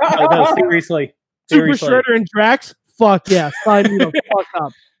signing up. No, seriously. Super Shredder and Drax. Fuck yeah. Sign me the fuck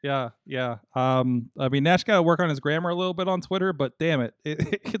up. Yeah. I mean, Nash got to work on his grammar a little bit on Twitter, but damn it,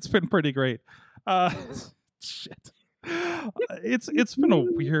 it's been pretty great. Shit. It's been a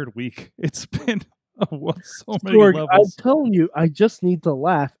weird week. It's been so many George, levels. I'm telling you, I just need to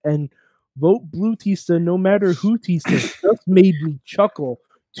laugh and vote Blue Tista no matter who Tista just made me chuckle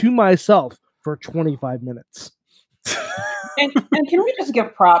to myself for 25 minutes. And can we just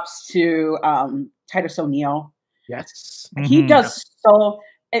give props to Titus O'Neil? Yes. He does so.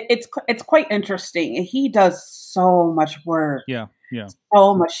 It's quite interesting. He does so much work. Yeah.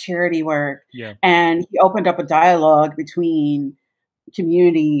 So much charity work. Yeah. And he opened up a dialogue between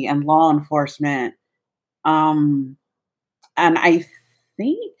community and law enforcement. And I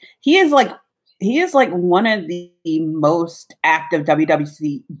think he is like one of the most active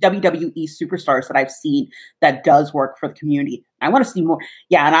WWE superstars that I've seen that does work for the community. I want to see more.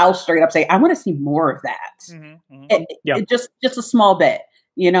 Yeah, and I'll straight up say I want to see more of that. It just a small bit,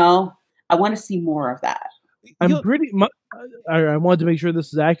 you know. I want to see more of that. I wanted to make sure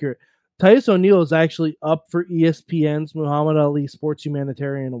this is accurate. Titus O'Neil is actually up for ESPN's Muhammad Ali Sports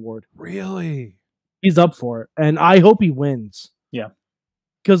Humanitarian Award. Really? He's up for it, and I hope he wins. Yeah.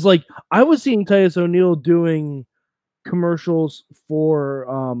 Because, like, I was seeing Titus O'Neil doing commercials for,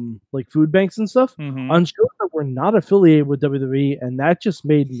 like, food banks and stuff on shows that were not affiliated with WWE, and that just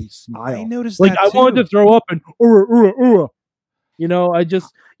made me smile. I noticed like, that, I wanted to throw up and, you know,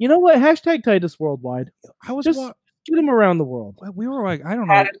 you know what? Hashtag Titus Worldwide. I was just get him around the world. We were like, I don't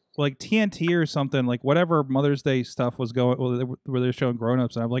know, like TNT or something, like whatever Mother's Day stuff was going, where they're showing Grown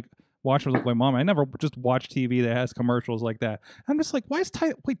Ups, and I'm like, watching with my mom. I never just watch TV that has commercials like that. I'm just like, why is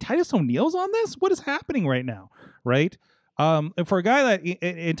Titus O'Neil's on this? What is happening right now? Right? And for a guy that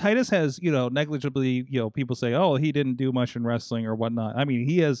and Titus has, you know, negligibly, you know, people say, oh, he didn't do much in wrestling or whatnot. I mean,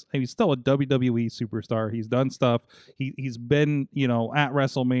 he's still a WWE superstar. He's done stuff. He's been, you know, at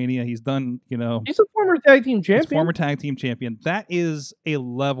WrestleMania. He's done, you know, he's a former tag team champion. That is a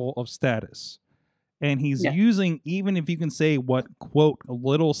level of status. And he's using, even if you can say what, quote,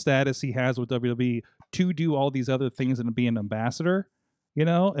 little status he has with WWE to do all these other things and be an ambassador. You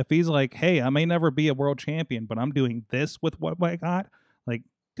know, if he's like, hey, I may never be a world champion, but I'm doing this with what I got. Like,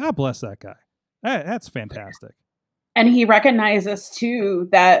 God bless that guy. That's fantastic. And he recognizes, too,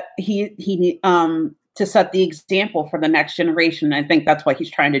 that he to set the example for the next generation. I think that's what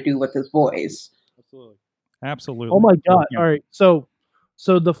he's trying to do with his voice. Absolutely. Oh, my God. Yeah. All right.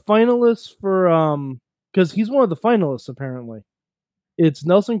 So the finalists for because he's one of the finalists apparently. It's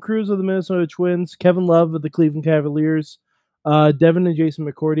Nelson Cruz of the Minnesota Twins, Kevin Love of the Cleveland Cavaliers, Devin and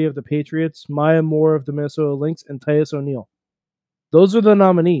Jason McCourty of the Patriots, Maya Moore of the Minnesota Lynx, and Titus O'Neil. Those are the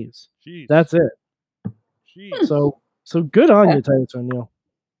nominees. Jeez. That's it. Jeez. So good on you, Titus O'Neil.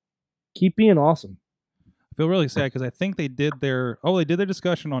 Keep being awesome. I feel really sad because I think they did their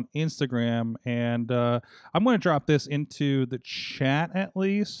discussion on Instagram, and I'm going to drop this into the chat at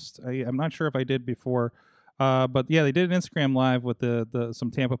least. I'm not sure if I did before, but yeah, they did an Instagram live with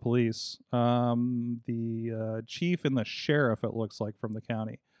some Tampa police, the chief and the sheriff. It looks like from the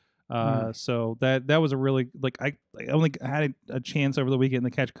county. So that was a really I only had a chance over the weekend to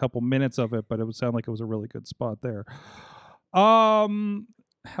catch a couple minutes of it, but it would sound like it was a really good spot there. How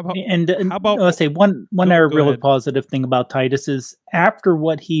about let's say one really positive thing about Titus is after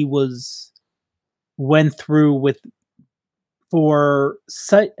what he went through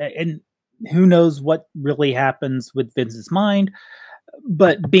and who knows what really happens with Vince's mind,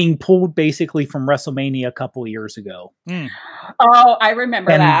 but being pulled basically from WrestleMania a couple of years ago. Oh, I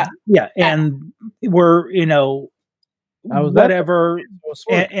remember that. Yeah, and we're whatever,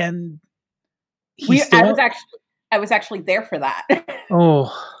 and I was actually there for that.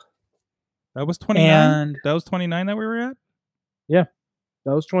 Oh, that was 29. That was 29 that we were at. Yeah,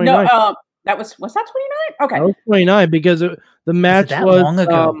 that was 29. No, was that 29? Okay, that was 29 because the match was long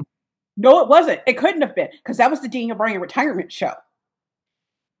ago. No, it wasn't. It couldn't have been because that was the Daniel Bryan retirement show.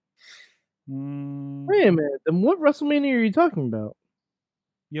 Wait a minute. Then what WrestleMania are you talking about?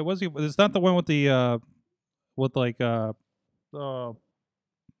 Yeah, it's not the one with the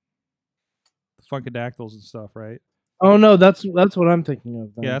Funkadactyls and stuff, right? Oh no, that's what I'm thinking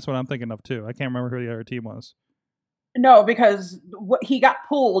of. Then. Yeah, that's what I'm thinking of too. I can't remember who the other team was. No, because he got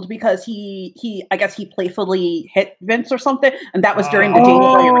pulled because he I guess he playfully hit Vince or something, and that was during the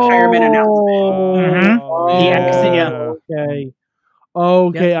Daniel Bryan retirement announcement. Okay.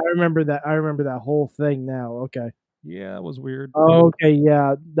 Okay, yep. I remember that. I remember that whole thing now. Okay. Yeah, it was weird. Okay,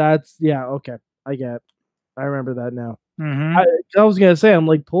 yeah, okay. I get it. I remember that now. I was gonna say, I'm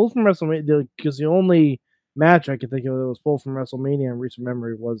like pulled from WrestleMania because the only match I could think of that was pulled from WrestleMania in recent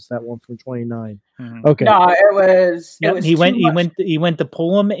memory was that one from 29. Okay. No, it was. Yep, it was he went to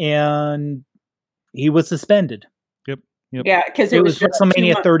pull him and he was suspended. Yep. Yeah, because it was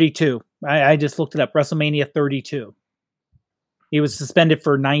WrestleMania 32. I just looked it up. WrestleMania 32. He was suspended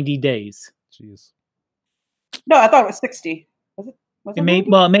for 90 days. Jeez. No, I thought it was 60. Was it? It may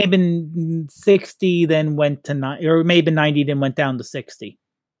have been 60, then went to 90, or it may have been 90, then went down to 60.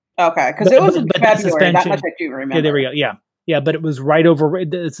 Okay, because it was in February. That much I do remember. Yeah, there we go. Yeah, but it was right over.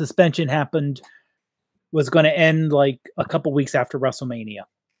 The suspension was going to end like a couple weeks after WrestleMania.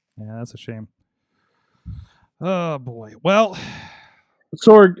 Yeah, that's a shame. Oh boy. Well,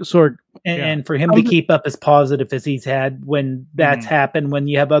 Sorg. And for him to keep up as positive as he's had when that's happened, when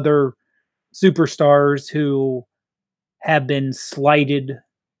you have other superstars who have been slighted,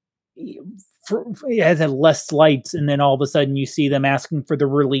 has had less slights, and then all of a sudden you see them asking for the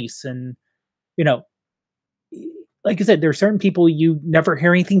release. And, like I said, there are certain people you never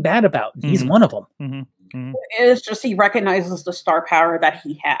hear anything bad about. He's one of them. It's just he recognizes the star power that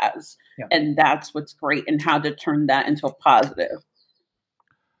he has. Yeah. And that's what's great, and how to turn that into a positive.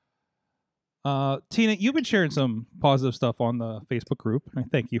 Tina, you've been sharing some positive stuff on the Facebook group. I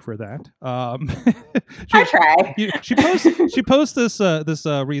thank you for that. I try. She posts this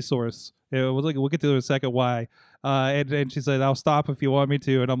resource. We'll get to it in a second why. And she said, "I'll stop if you want me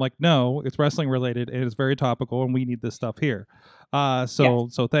to." And I'm like, "No, it's wrestling related and it's very topical, and we need this stuff here."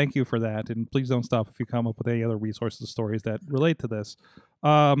 So thank you for that, and please don't stop if you come up with any other resources, stories that relate to this.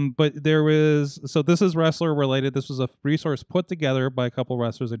 But this is wrestler related. This was a resource put together by a couple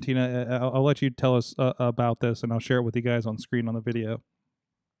wrestlers, and Tina, I'll let you tell us about this, and I'll share it with you guys on screen on the video.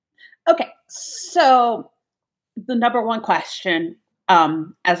 Okay, so the number one question,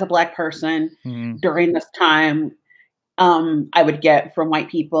 as a Black person during this time, I would get from white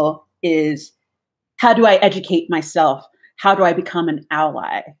people is, how do I educate myself? How do I become an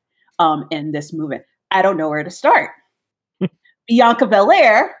ally in this movement? I don't know where to start. Bianca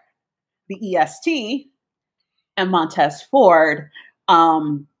Belair, the EST, and Montez Ford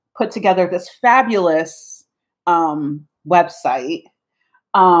put together this fabulous website,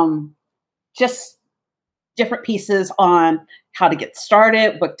 just different pieces on how to get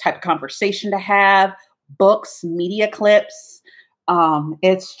started, what type of conversation to have, books, media clips.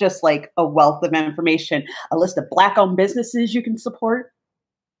 It's just like a wealth of information, a list of Black-owned businesses you can support.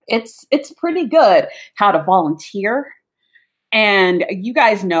 It's pretty good. How to volunteer. And you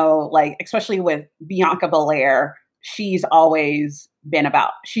guys know, like, especially with Bianca Belair, she's always been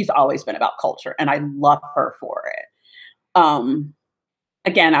about culture, and I love her for it.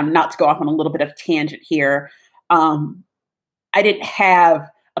 Again, I'm not to go off on a little bit of tangent here. I didn't have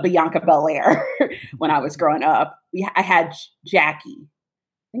a Bianca Belair when I was growing up. I had Jackie.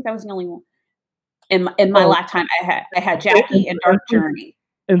 I think that was the only one. In my lifetime, I had Jackie and Dark Journey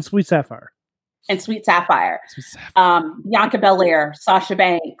and Sweet Sapphire. Bianca Belair, Sasha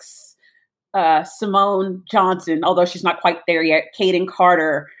Banks, Simone Johnson, although she's not quite there yet, Kaden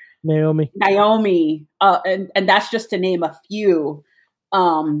Carter, Naomi, and that's just to name a few.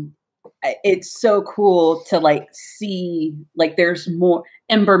 It's so cool to like see like there's more.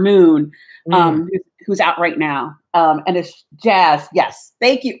 Ember Moon, who's out right now, and it's Jazz. Yes,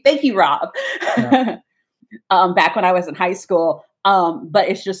 thank you, Rob. Yeah. Back when I was in high school, but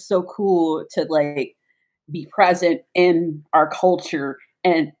it's just so cool to like be present in our culture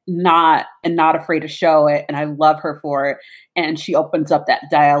and not afraid to show it. And I love her for it. And she opens up that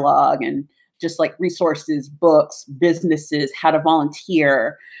dialogue and just like resources, books, businesses, how to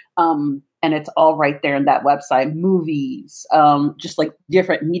volunteer. And it's all right there in that website, movies, just like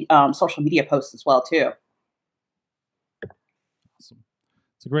different social media posts as well too. Awesome.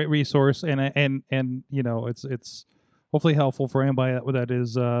 It's a great resource, and you know, it's hopefully helpful for anybody that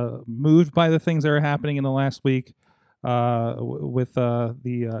is moved by the things that are happening in the last week with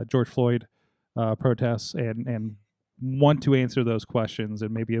the George Floyd protests and want to answer those questions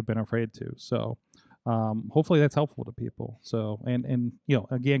and maybe have been afraid to. So hopefully that's helpful to people. So and you know,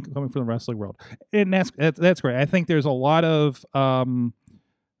 again, coming from the wrestling world, and that's great. I think there's a lot of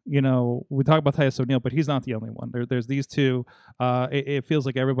you know, we talk about Titus O'Neil, but he's not the only one. There's these two. It feels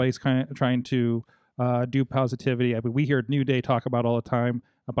like everybody's kind of trying to do positivity. I mean, we hear New Day talk about all the time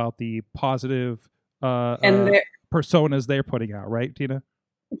about the positive personas they're putting out, right, Tina?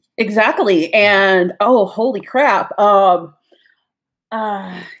 Exactly. And oh, holy crap!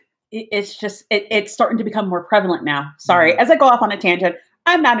 It's just it's starting to become more prevalent now. Sorry, as I go off on a tangent,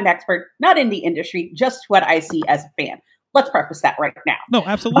 I'm not an expert, not in the industry, just what I see as a fan. Let's preface that right now. No,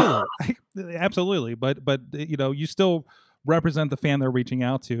 absolutely, absolutely. But you know, you still represent the fan they're reaching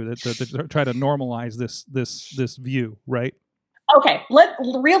out to to try to normalize this view, right? Okay,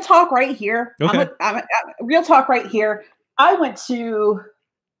 real talk right here. Okay, real talk right here. I went to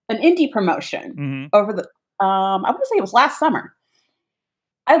an indie promotion over the I want to say it was last summer.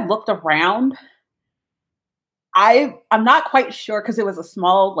 I looked around. I'm not quite sure because it was a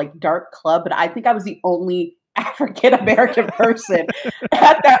small, like, dark club, but I think I was the only African American person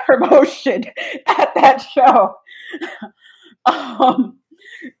at that promotion, at that show.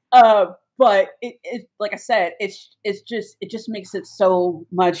 But it like I said, it just makes it so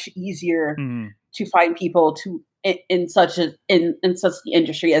much easier to find people in such the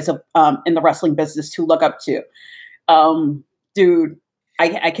industry as in the wrestling business to look up to. Dude,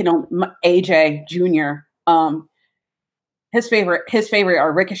 I can AJ Jr. His favorite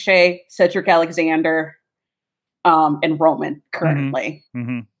are Ricochet, Cedric Alexander, and Roman currently,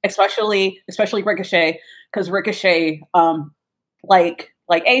 especially Ricochet, because Ricochet, like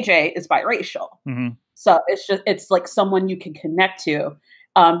AJ, is biracial. So it's like someone you can connect to.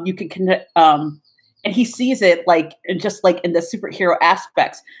 You can connect, and he sees it like just like in the superhero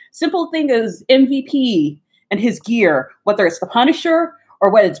aspects. Simple thing is MVP and his gear, whether it's the Punisher or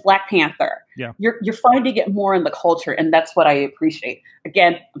whether it's Black Panther. Yeah, you're finding it more in the culture, and that's what I appreciate.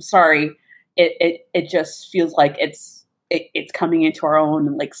 Again, I'm sorry. It just feels like it's coming into our own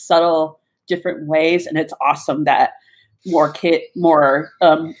in like subtle different ways, and it's awesome that you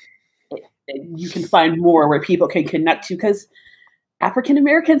can find more where people can connect to, because African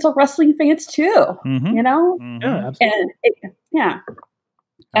Americans are wrestling fans too, you know? Yeah, absolutely. And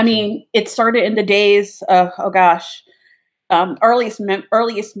I mean, it started in the days of, earliest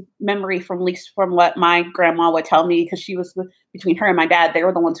memory from what my grandma would tell me, because she was between her and my dad, they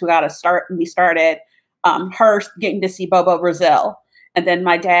were the ones who got us started. Her getting to see Bobo Brazil, and then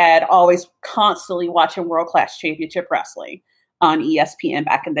my dad always constantly watching World Class Championship Wrestling on ESPN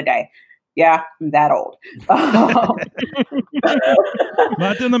back in the day. Yeah, I'm that old.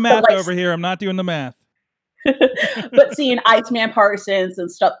 Not doing the math over here. I'm not doing the math. But seeing Iceman Parsons and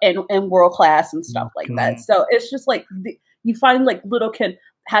stuff and World Class and stuff like that. So it's just like you find like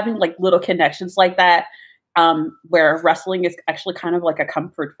having like little connections like that, where wrestling is actually kind of like a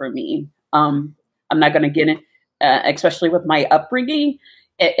comfort for me. I'm not going to get it, especially with my upbringing.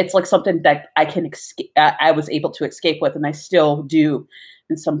 It's like something that I can I was able to escape with, and I still do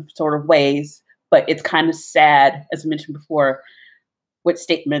in some sort of ways. But it's kind of sad, as I mentioned before, with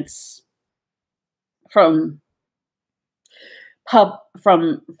statements from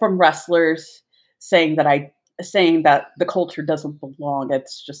wrestlers saying that the culture doesn't belong.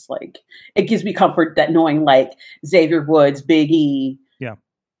 It's just like, it gives me comfort that knowing like Xavier Woods, Big E,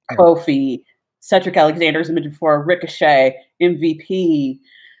 Kofi, Cedric Alexander, as I mentioned before, Ricochet, MVP,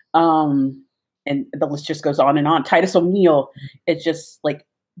 and the list just goes on and on. Titus O'Neil, it's just like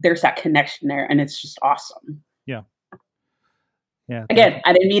there's that connection there, and it's just awesome. Yeah. Yeah. Again,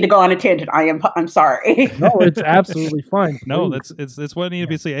 I didn't need to go on a tangent. I'm sorry. No, it's absolutely fine. No, it's what needs to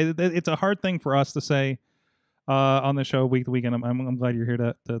be said. It's a hard thing for us to say on the show week to week, and I'm glad you're here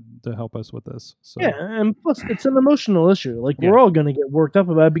to help us with this. So. Yeah, and plus it's an emotional issue. Like we're all going to get worked up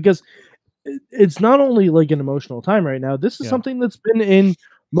about it because it's not only like an emotional time right now. This is something that's been in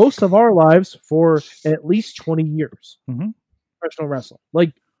most of our lives for at least 20 years. Professional wrestling,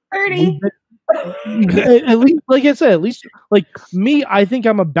 like 30. At least, like I said, at least like me, I think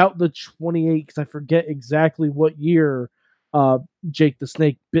I'm about the 28 because I forget exactly what year Jake the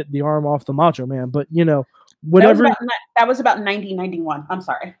Snake bit the arm off the Macho Man, but you know, whatever. That was about 1991. I'm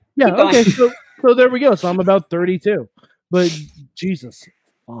sorry. Yeah. Okay. So there we go. So I'm about 32, but Jesus.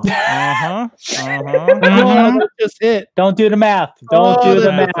 Just hit. Don't do the math. Don't do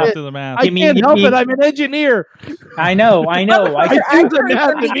the math. I can't help it. I'm an engineer. I know. I do the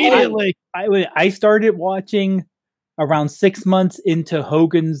math immediately. I started watching around 6 months into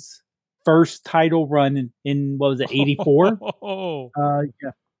Hogan's first title run in what was it, 84?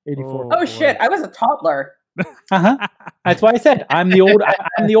 Yeah, 84. Oh shit! I was a toddler. That's why I said I'm the old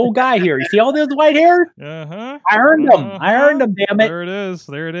guy here. You see all those white hair? I earned them. I earned them. Damn it! There it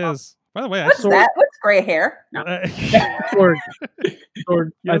is. By the way, what's that? What's gray hair? No.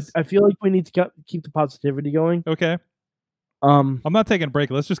 Yes. I feel like we need to keep the positivity going. Okay. I'm not taking a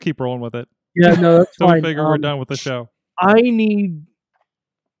break. Let's just keep rolling with it. Yeah, no, that's so fine. We figure we're done with the show. I need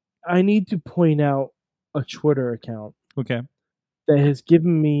to point out a Twitter account. Okay. That has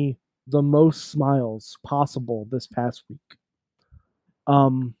given me the most smiles possible this past week.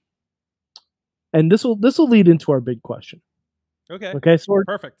 And this will lead into our big question. Okay. Okay, Sword.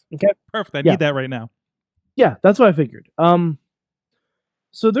 Perfect. Okay. Perfect. I need that right now. Yeah, that's what I figured.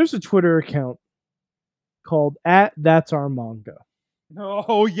 So there's a Twitter account called @That'sOurMongo.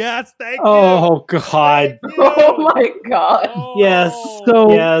 Oh yes, thank you. Oh God. Oh my God. Oh. Yes.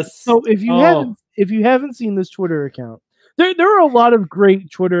 So if you haven't seen this Twitter account, there are a lot of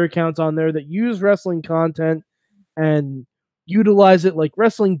great Twitter accounts on there that use wrestling content and utilize it. Like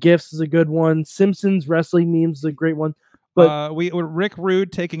Wrestling Gifts is a good one. Simpsons Wrestling Memes is a great one. But Rick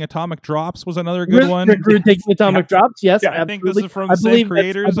Rude taking atomic drops was another good one. Rick Rude taking atomic drops, yes. Yeah, I think this is from the same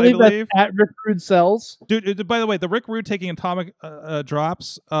creators, I believe. At Rick Rude Sells. Dude, by the way, the Rick Rude taking atomic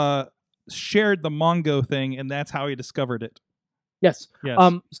drops shared the Mongo thing, and that's how he discovered it. Yes. Yes.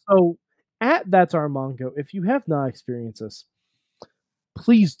 So That's Our Mongo, if you have not experienced this,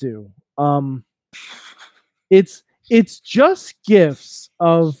 please do. It's just gifs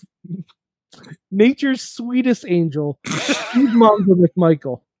of nature's sweetest angel, Steve Mongo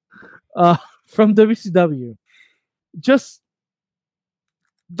McMichael, from WCW. Just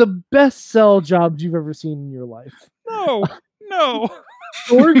the best sell jobs you've ever seen in your life. No.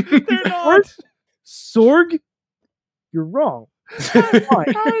 Sorg, they're not. Sorg, you're wrong. How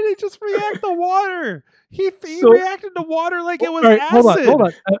did he just react to water? He reacted to water like it was acid. Hold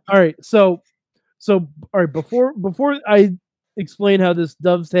on. All right. So all right. Before I explain how this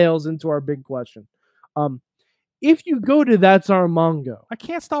dovetails into our big question, if you go to That's Our Mongo, I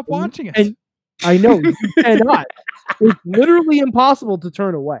can't stop watching it. And I know you cannot. It's literally impossible to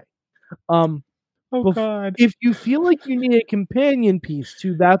turn away. God! If you feel like you need a companion piece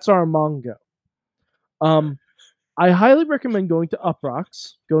to That's Our Mongo, I highly recommend going to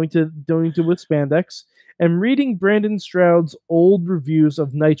Uprocks, going to with Spandex, and reading Brandon Stroud's old reviews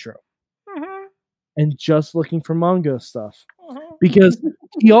of Nitro, and just looking for Mongo stuff, because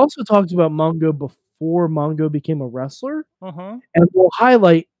he also talked about Mongo before Mongo became a wrestler, and will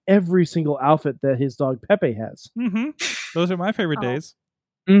highlight every single outfit that his dog Pepe has. Those are my favorite days.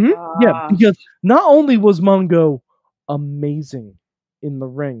 Yeah, because not only was Mongo amazing in the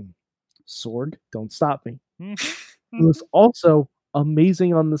ring, Sorg, don't stop me. He was also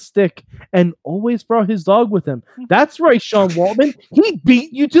amazing on the stick and always brought his dog with him. That's right, Sean Waltman. He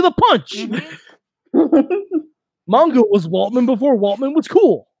beat you to the punch. Mongo was Waltman before Waltman was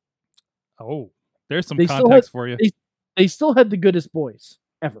cool. Oh, there's some context for you. They still had the goodest boys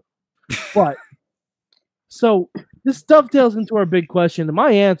ever. But so this dovetails into our big question. And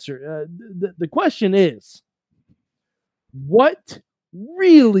my answer, the question is, what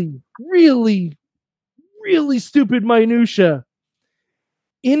really, really, really stupid minutia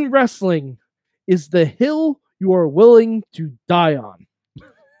in wrestling is the hill you are willing to die on?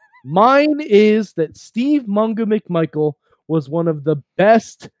 Mine is that Steve Mongo McMichael was one of the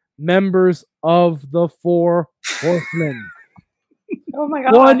best members of the Four Horsemen. Oh my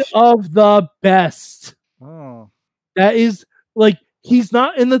gosh. One of the best. Oh. That is, like, he's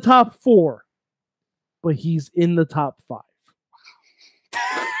not in the top 4, but he's in the top 5.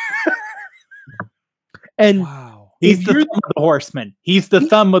 And he's the thumb of the horseman. He's the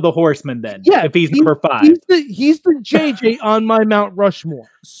thumb of the horseman. Then, if he's number 5, he's the JJ on my Mount Rushmore.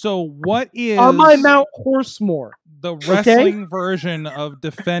 So what is on my Mount Horsemore? The wrestling version of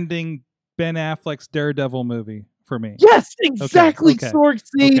defending Ben Affleck's Daredevil movie for me. Yes, exactly, Okay. Sorg.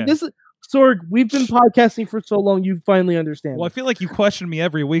 See, this is Sorg. We've been podcasting for so long, you finally understand. Well, I feel like you question me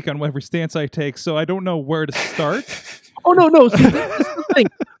every week on every stance I take, so I don't know where to start. Oh no! See, this is the thing.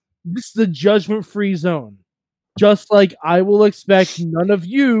 This is the judgment-free zone. Just like I will expect none of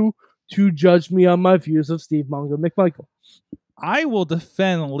you to judge me on my views of Steve Mongo McMichael. I will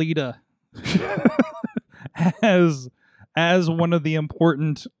defend Lita as one of the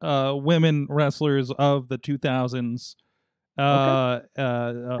important women wrestlers of the 2000s.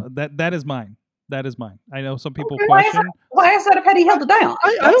 That is mine. That is mine. I know some people question. Why is that a petty hill to die on?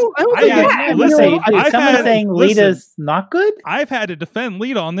 I listen, someone saying Lita's not good? I've had to defend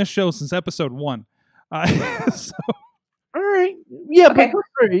Lita on this show since episode 1. So. All right. Yeah, okay.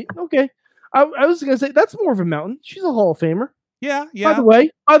 But okay. I was going to say, that's more of a mountain. She's a Hall of Famer. Yeah. By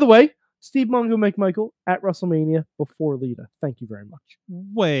the way, Steve Mongo McMichael at WrestleMania before Lita. Thank you very much.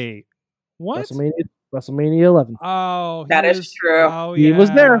 Wait. What? WrestleMania 11. Oh, that is true. Oh, he was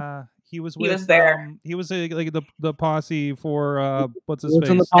there. He was there. He was like the posse for what's his face?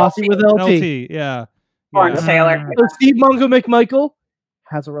 In the posse with LT. Yeah. Lawrence Taylor. So Steve Mongo McMichael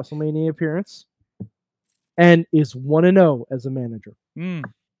has a WrestleMania appearance and is 1-0 as a manager.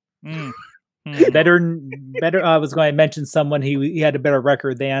 Better. I was going to mention someone he had a better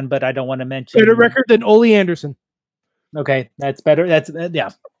record than, but I don't want to mention better record than Ole Anderson. Okay, that's better. That's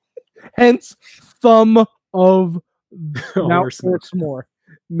yeah. Hence, thumb of Mount Horsemore.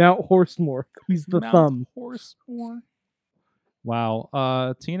 Mount Horsemore. He's the thumb. Horsemore.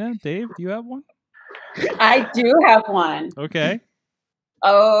 Wow. Tina, Dave, do you have one? I do have one. Okay.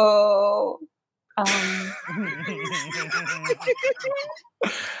 Oh.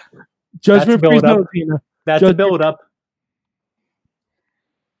 Judgment free zone, Tina. That's a build up.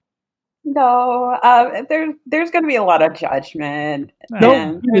 No, there's going to be a lot of judgment.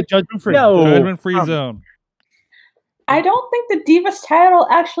 No, judgment free. No, judgment free zone. I don't think the Divas title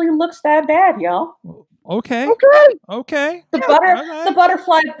actually looks that bad, y'all. Okay. The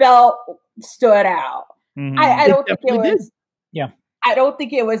butterfly belt stood out. Mm-hmm. I don't think it was. Yeah. I don't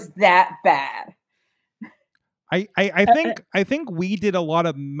think it was that bad. I think we did a lot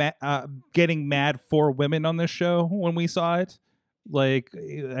of getting mad for women on this show when we saw it. Like,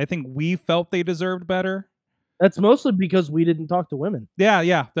 I think we felt they deserved better. That's mostly because we didn't talk to women. Yeah.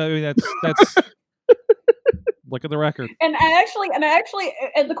 I mean, that's. Look at the record. And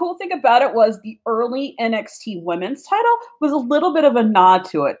the cool thing about it was the early NXT women's title was a little bit of a nod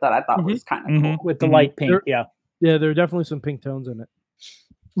to it that I thought was kind of cool. With the light pink, yeah, there are definitely some pink tones in it.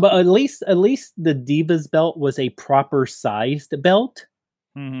 But at least the Divas belt was a proper sized belt.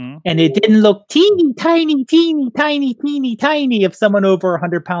 Mm-hmm. And it didn't look teeny tiny if someone over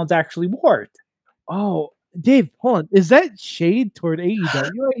 100 pounds actually wore it. Oh, Dave, hold on. Is that shade toward AEW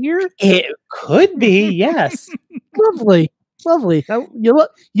right here? It could be, yes. Lovely.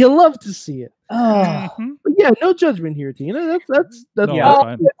 You love to see it. But yeah, no judgment here, Tina. That's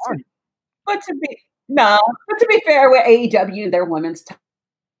fine. But to be fair, with AEW, their women's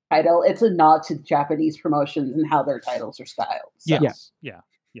title, it's a nod to Japanese promotions and how their titles are styled. So. Yeah.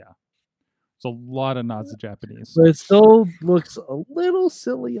 There's a lot of nods to Japanese. But it still looks a little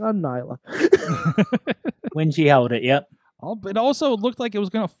silly on Nyla. When she held it, yep. It also looked like it was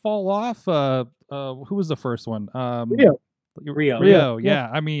going to fall off. Who was the first one? Rio. Yeah,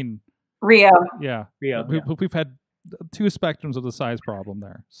 I mean... Rio. Yeah. Rio. We've had 2 spectrums of the size problem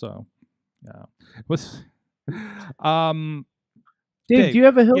there. So, yeah. Dave, do you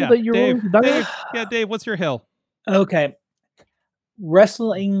have a hill that you're willing to die on? Dave, what's your hill? Okay.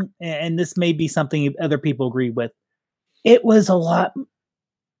 Wrestling, and this may be something other people agree with, it was a lot.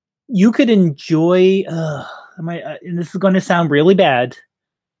 You could enjoy, and this is going to sound really bad,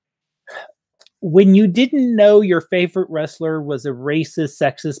 when you didn't know your favorite wrestler was a racist,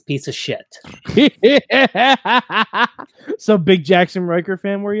 sexist piece of shit. So big Jaxson Ryker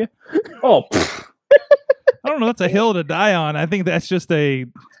fan, were you? Oh, I don't know. That's a hill to die on. I think that's just a...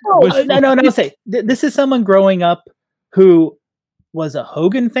 No. Say, this is someone growing up who was a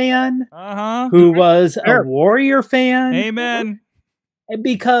Hogan fan, who was a Warrior fan. Amen.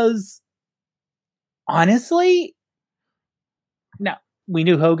 Because, honestly, no, we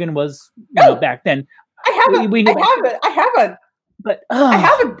knew Hogan was back then. I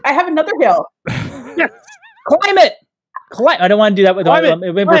have another hill. Climb it. I don't want to do that with the hand.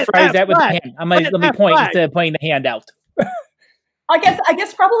 Let me point instead of pointing the hand out. I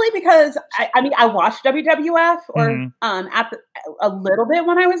guess probably because I mean I watched WWF or a little bit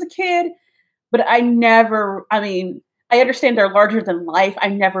when I was a kid, but I never. I mean, I understand they're larger than life. I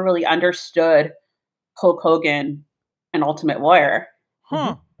never really understood Hulk Hogan and Ultimate Warrior.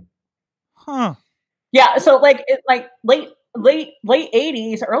 Yeah, so like late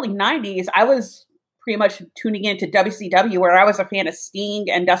 80s, early 90s, I was pretty much tuning into WCW, where I was a fan of Sting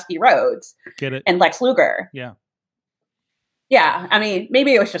and Dusty Rhodes. Get it? And Lex Luger. Yeah. Yeah, I mean,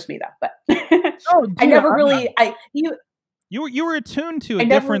 maybe it was just me though, but I never really. You were attuned to a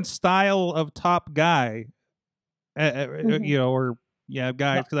different style of top guy, you know, or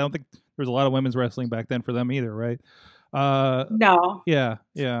guys, because I don't think there was a lot of women's wrestling back then for them either, right? No. Yeah.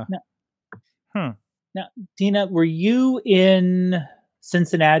 No. Now, Tina, were you in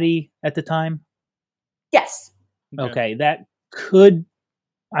Cincinnati at the time? Yes. Okay, that could.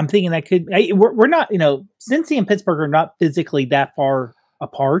 I'm thinking that could. We're not, you know, Cincy and Pittsburgh are not physically that far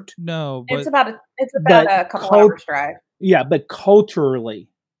apart. No, but it's about a couple hours drive. Yeah, but culturally,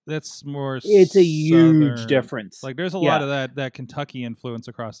 that's more. It's a huge difference. Like, there's a lot of that Kentucky influence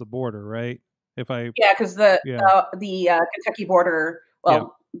across the border, right? Because the Kentucky border,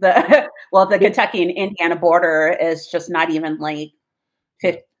 the Kentucky and Indiana border is just not even like,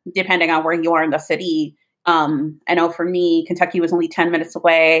 depending on where you are in the city. I know for me, Kentucky was only 10 minutes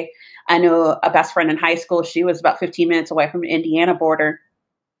away. I know a best friend in high school. She was about 15 minutes away from the Indiana border.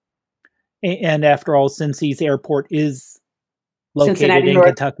 And after all, Cincy's airport is located Cincinnati, in North.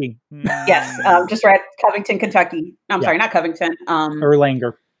 Kentucky. Yes, just right, Covington, Kentucky. I'm sorry, not Covington.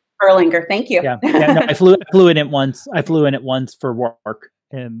 Erlanger. Thank you. Yeah. No, I flew in it once. I flew in it once for work.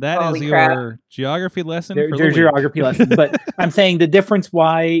 And that is your geography lesson. Your geography lesson. But I'm saying the difference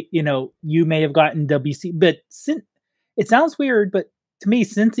why, you know, you may have gotten WC, but it sounds weird, but to me,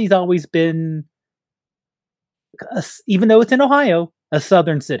 Cincy's always been, even though it's in Ohio, a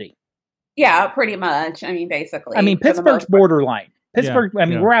southern city. Yeah, pretty much. I mean, basically. I mean, Pittsburgh's borderline. Pittsburgh, we're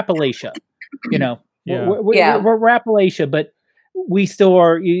Appalachia. You know, we're Appalachia, but we still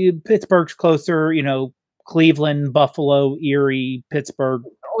are. Pittsburgh's closer, you know, Cleveland, Buffalo, Erie, Pittsburgh,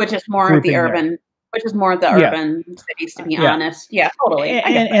 which is more of the urban, urban cities, to be honest. Yeah, totally.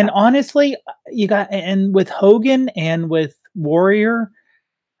 And honestly, and with Hogan and with Warrior,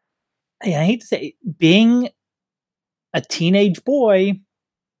 I hate to say, being a teenage boy,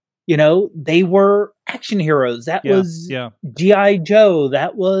 you know, they were action heroes. That was G.I. Joe.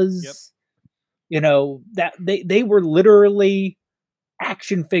 That was, you know, that they were literally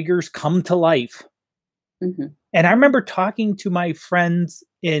action figures come to life. Mm-hmm. And I remember talking to my friends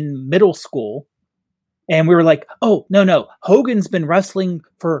in middle school, and we were like, oh, no, Hogan's been wrestling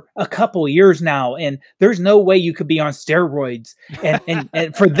for a couple years now, and there's no way you could be on steroids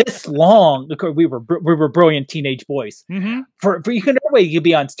and for this long. Because we were brilliant teenage boys. Mm-hmm. For you could no way you could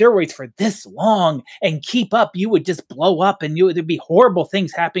be on steroids for this long and keep up. You would just blow up, and there'd be horrible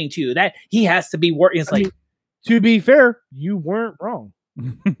things happening to you. That he has to be working. It's like, to be fair, you weren't wrong.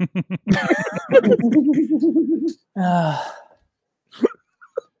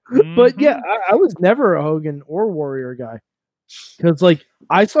 But yeah, I was never a Hogan or Warrior guy, because like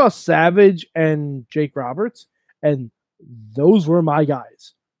I saw Savage and Jake Roberts, and those were my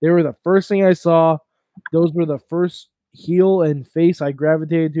guys. They were the first thing I saw. Those were the first heel and face I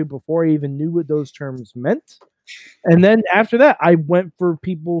gravitated to before I even knew what those terms meant. And then after that, I went for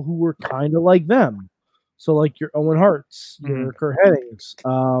people who were kind of like them. So like your Owen Harts, your Kurt Hennings,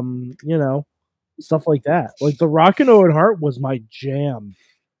 you know, stuff like that. Like the Rockin' Owen Hart was my jam.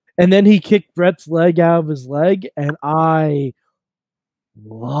 And then he kicked Bret's leg out of his leg, and I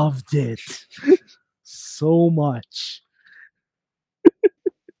loved it so much.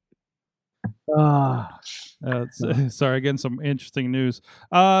 Sorry, again, some interesting news.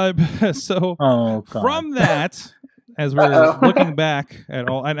 So from that, as we're looking back at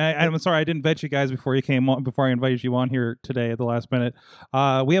all, and I'm sorry I didn't vet you guys before you came on, before I invited you on here today at the last minute.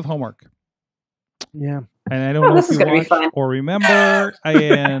 We have homework. Yeah. And I don't know if you watched or remember.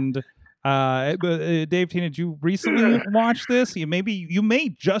 And Dave, Tina, did you recently watch this? You may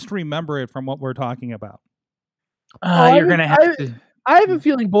just remember it from what we're talking about. You're gonna have to. I have a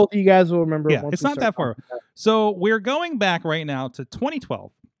feeling both of you guys will remember. Yeah, it's not that far. So we're going back right now to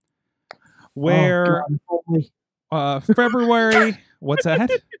 2012, where February. What's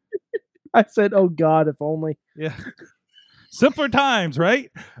that? I said, "Oh God, if only." Yeah. Simpler times,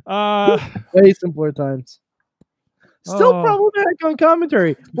 right? Way simpler times. Still problematic on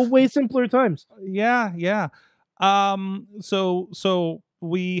commentary, but way simpler times. Yeah. So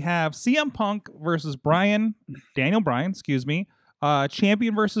we have CM Punk versus Daniel Bryan, excuse me.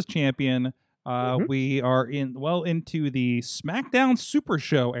 Champion versus champion. We are into the SmackDown Super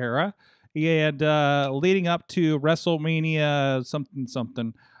Show era, and leading up to WrestleMania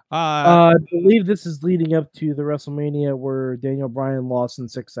something. I believe this is leading up to the WrestleMania where Daniel Bryan lost in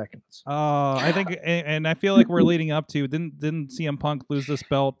 6 seconds. I think, and I feel like we're leading up to didn't CM Punk lose this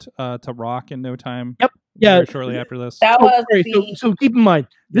belt to Rock in no time? Yep. Yeah. Very shortly after this. That was so keep in mind,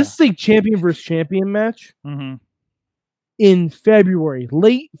 this is a champion versus champion match Mm-hmm. in February,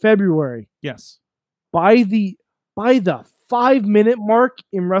 late February. Yes. By the 5-minute mark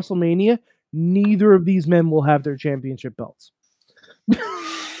in WrestleMania, neither of these men will have their championship belts.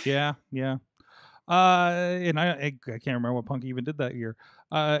 Yeah. And I can't remember what Punk even did that year.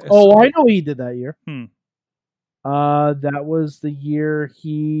 I know he did that year. That was the year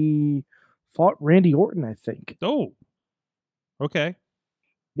he fought Randy Orton, I think. Oh, okay.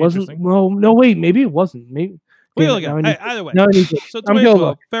 Wasn't no wait, maybe it wasn't. Maybe either way. No, so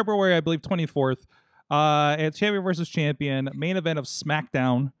 2012, February, I believe 24th. It's champion versus champion, main event of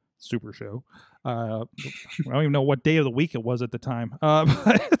SmackDown Super Show. I don't even know what day of the week it was at the time.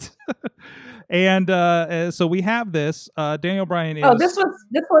 So we have this. Daniel Bryan is. Oh, this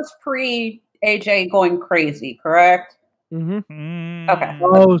was pre AJ going crazy, correct? Mm-hmm. Okay.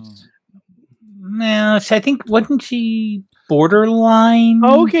 Oh, no, I think wasn't she borderline?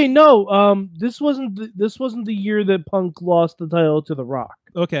 Oh, okay, no. This wasn't the year that Punk lost the title to The Rock.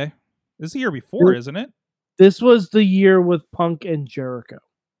 Okay, this is the year before, isn't it? This was the year with Punk and Jericho.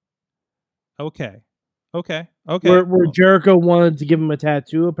 Okay. Where Jericho wanted to give him a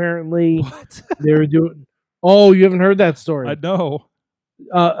tattoo. Apparently, what they were doing. Oh, you haven't heard that story? I know.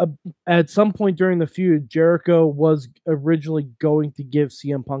 At some point during the feud, Jericho was originally going to give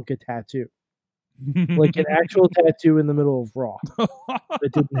CM Punk a tattoo. Like an actual tattoo in the middle of Raw.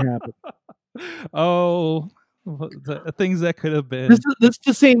 It didn't happen. Oh, the things that could have been. This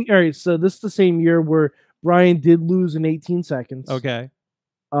the same. All right, so this is the same year where Bryan did lose in 18 seconds. Okay.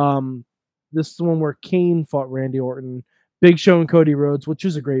 This is the one where Kane fought Randy Orton, Big Show and Cody Rhodes, which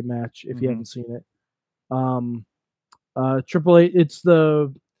is a great match if you haven't seen it. Triple H. It's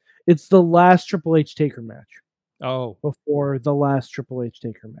the last Triple H Taker match. Oh, before the last Triple H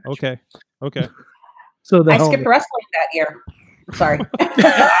Taker match. Okay. So I skipped wrestling that year. Sorry.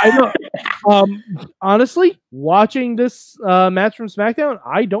 I know. Honestly, watching this match from SmackDown,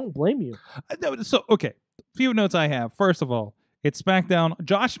 I don't blame you. So, okay. Few notes I have. First of all, it's SmackDown.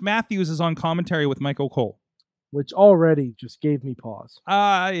 Josh Matthews is on commentary with Michael Cole, which already just gave me pause.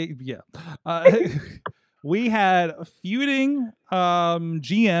 Yeah. We had feuding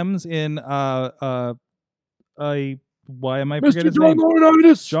GMs in why am I forgetting his name?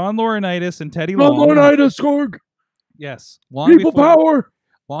 Laurinaitis. John Laurinaitis and Teddy Long. Laurinaitis, Sorg. Yes. Power.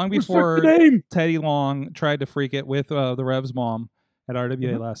 Long before Teddy Long tried to freak it with the Rev's mom at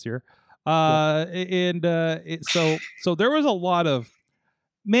RWA last year. So there was a lot of,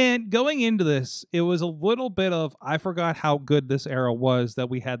 man, going into this, it was a little bit of, I forgot how good this era was that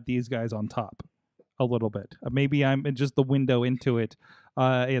we had these guys on top a little bit. Maybe I'm just the window into it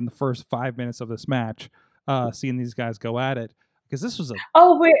in the first 5 minutes of this match, seeing these guys go at it, because this was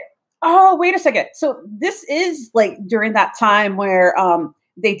wait a second. So this is like during that time where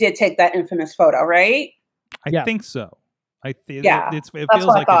they did take that infamous photo, right? I think so. It feels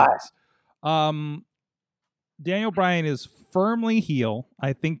like it is. Daniel Bryan is firmly heel.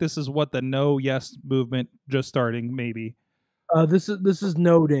 I think this is what the No Yes movement just starting, maybe. This is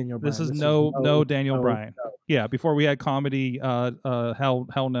no Daniel Bryan. This is no Daniel Bryan. No. Yeah, before we had comedy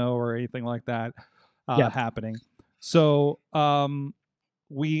Hell No or anything like that happening. So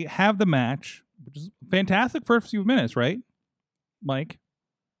we have the match, which is fantastic first few minutes, right? Mike?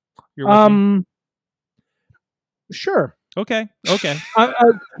 You're with me? Sure. Okay.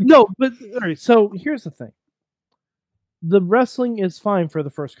 No, but all right, so here's the thing. The wrestling is fine for the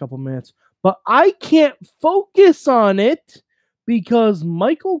first couple minutes, but I can't focus on it because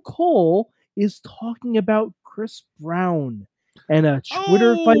Michael Cole is talking about Chris Brown and a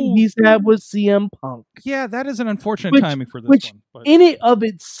Twitter fight he's had with CM Punk. Yeah, that is an unfortunate timing for this one. But in it of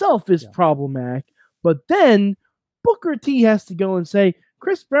itself is problematic, but then Booker T has to go and say,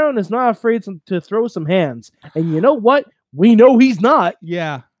 Chris Brown is not afraid to throw some hands. And you know what? We know he's not.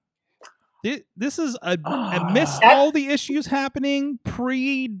 Yeah. This is I missed all the issues happening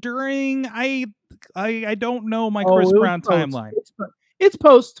during. I don't know my Chris Brown timeline. It's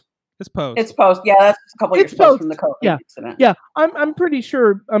post. Yeah, that's a couple years post from the COVID incident. Yeah, I'm pretty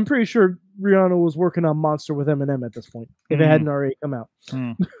sure Rihanna was working on Monster with Eminem at this point, if it hadn't already come out.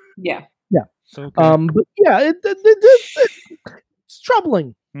 Yeah. Okay. But yeah, it's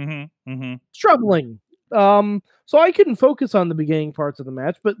troubling. Mm-hmm. It's troubling. So I couldn't focus on the beginning parts of the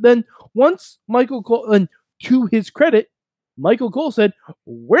match. But then once Michael Cole, and to his credit, Michael Cole said,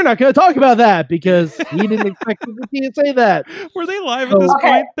 "We're not going to talk about that," because he didn't expect me to say that. Were they live at this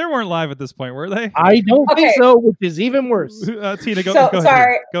point? They weren't live at this point, were they? I don't think so, which is even worse. Tina, go ahead.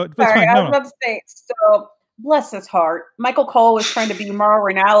 Sorry, I was about to say, so bless his heart. Michael Cole was trying to be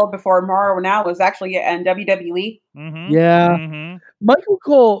Mauro Ranallo before Mauro Ranallo was actually in WWE. Mm-hmm. Yeah. Mm-hmm.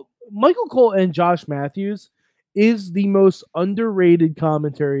 Michael Cole and Josh Matthews is the most underrated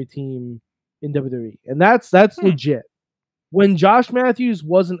commentary team in WWE. And that's legit. When Josh Matthews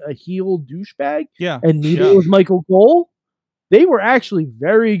wasn't a heel douchebag, and neither was Michael Cole, they were actually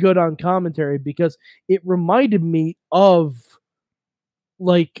very good on commentary because it reminded me of,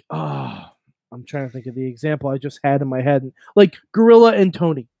 like, I'm trying to think of the example I just had in my head, like Gorilla and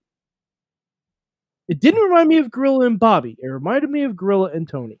Tony. It didn't remind me of Gorilla and Bobby. It reminded me of Gorilla and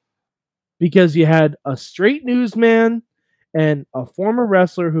Tony because you had a straight newsman and a former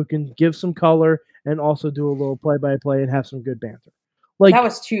wrestler who can give some color and also do a little play-by-play and have some good banter. Like that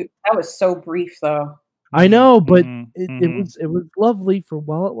was so brief though. I know, but it was lovely for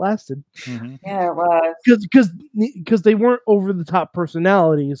while it lasted. Mm-hmm. Yeah, it was. Because they weren't over the top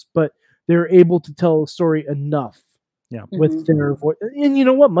personalities, but they were able to tell a story enough. Yeah, with their voice. And you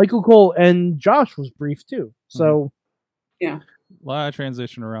know what? Michael Cole and Josh was brief too. So yeah, a lot of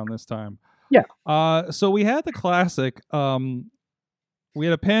transition around this time. Yeah. So we had the classic. We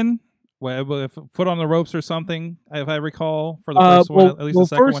had a pin. Foot on the ropes or something, if I recall, for the first one. At least the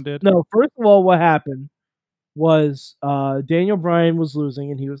second one did. No, first of all, what happened was Daniel Bryan was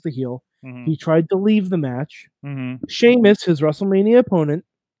losing and he was the heel. Mm-hmm. He tried to leave the match. Mm-hmm. Sheamus, his WrestleMania opponent,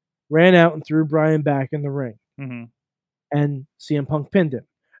 ran out and threw Bryan back in the ring. Mm-hmm. And CM Punk pinned him.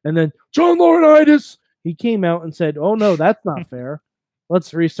 And then John Laurinaitis, he came out and said, "Oh no, that's not fair.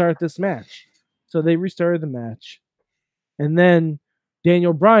 Let's restart this match." So they restarted the match. And then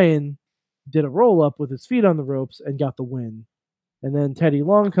Daniel Bryan did a roll-up with his feet on the ropes and got the win. And then Teddy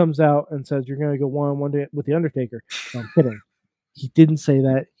Long comes out and says, "You're going to go one-on-one with The Undertaker." No, I'm kidding. He didn't say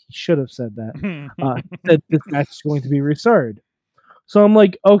that. He should have said that. He said this match is going to be restarted. So I'm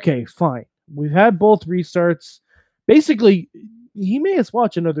like, okay, fine. We've had both restarts. Basically, he made us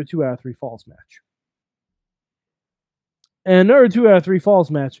watch another 2 out of 3 falls match. And another 2 out of 3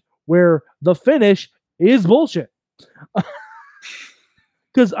 falls match where the finish is bullshit.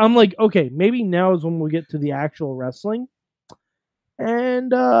 Because I'm like, okay, maybe now is when we'll get to the actual wrestling. And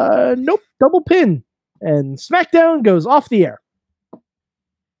nope, double pin. And SmackDown goes off the air.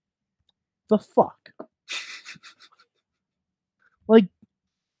 The fuck? Like,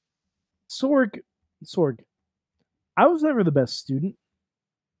 Sorg, I was never the best student.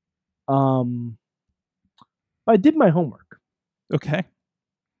 But I did my homework. Okay.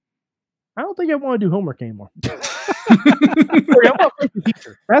 I don't think I want to do homework anymore.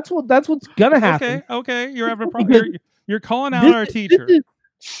 That's what's gonna happen. Okay. You're having a problem. You're calling out our teacher.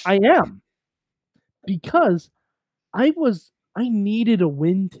 I am, because I needed a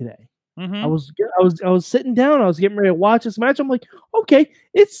win today. Mm-hmm. I was sitting down. I was getting ready to watch this match. I'm like, okay,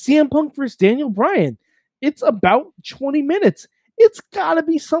 it's CM Punk versus Daniel Bryan. It's about 20 minutes. It's got to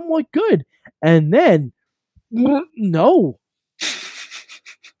be somewhat good. And then, no.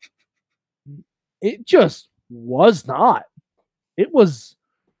 It just was not. It was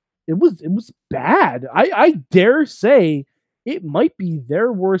bad. I dare say it might be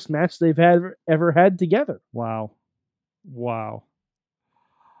their worst match they've ever had together. Wow.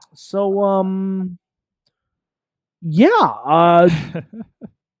 So yeah.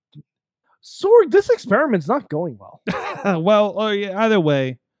 Sorg, this experiment's not going well. Well, either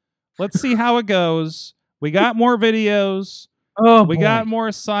way, let's see how it goes. We got more videos. We got more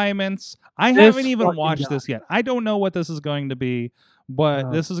assignments. I haven't even watched this yet. I don't know what this is going to be,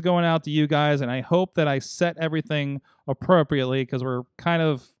 but this is going out to you guys, and I hope that I set everything appropriately, because we're kind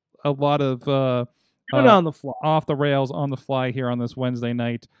of a lot of on the fly, off the rails on the fly here on this Wednesday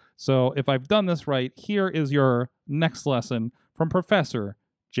night. So if I've done this right, here is your next lesson from Professor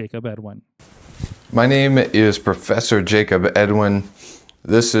Jacob Edwin. My name is Professor Jacob Edwin.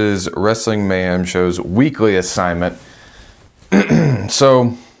 This is Wrestling Mayhem Show's weekly assignment.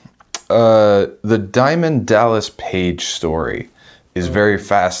 So, the Diamond Dallas Page story is very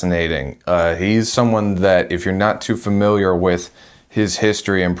fascinating. He's someone that, if you're not too familiar with his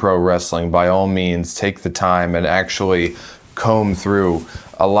history in pro wrestling, by all means, take the time and actually comb through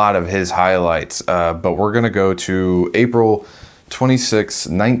a lot of his highlights. But we're going to go to April 26,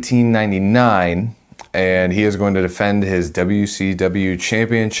 1999, and he is going to defend his WCW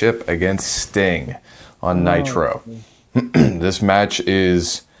championship against Sting on Nitro. This match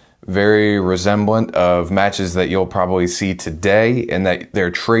is very resemblant of matches that you'll probably see today, and that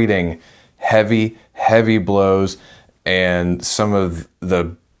they're trading heavy blows and some of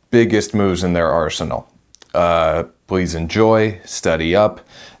the biggest moves in their arsenal. Please enjoy, study up,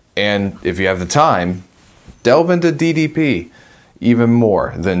 and if you have the time, delve into DDP even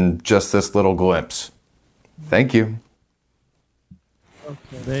more than just this little glimpse. Thank you.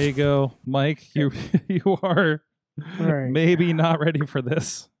 Okay. There you go, Mike. You are maybe not ready for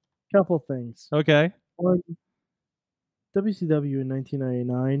this. Couple things. Okay. One, WCW in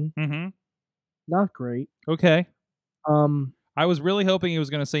 1999. Mm-hmm. Not great. Okay. I was really hoping he was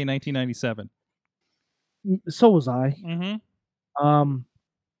going to say 1997. So was I. Mm-hmm.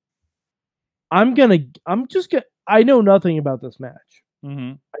 I know nothing about this match.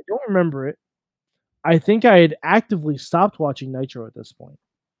 Mm-hmm. I don't remember it. I think I had actively stopped watching Nitro at this point.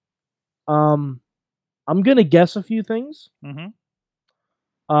 I'm gonna guess a few things. Mm-hmm.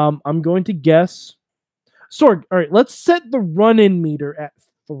 I'm going to guess. Sorg, all right, let's set the run-in meter at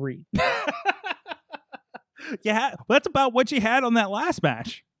 3. Yeah, that's about what you had on that last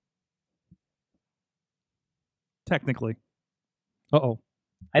match. Technically. Uh-oh.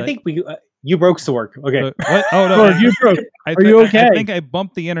 I think you broke Sorg. Okay. What? Oh, no. Sorg, you broke. Are you okay? I think I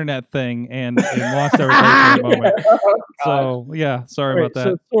bumped the internet thing and lost everything for a moment. So, yeah, sorry about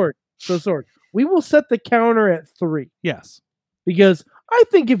that. So Sorg, we will set the counter at 3. Yes. Because I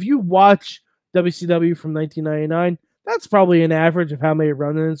think if you watch WCW from 1999, that's probably an average of how many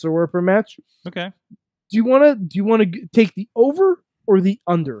run-ins there were per match. Okay. Do you want to take the over or the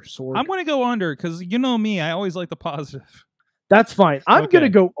under, Sorg? I'm going to go under because you know me, I always like the positive. That's fine. I'm going to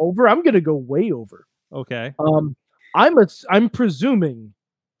go over. I'm going to go way over. Okay. I'm presuming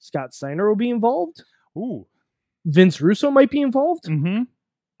Scott Steiner will be involved. Ooh. Vince Russo might be involved.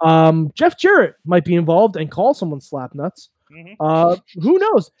 Mm-hmm. Jeff Jarrett might be involved and call someone slap nuts. Mm-hmm. Who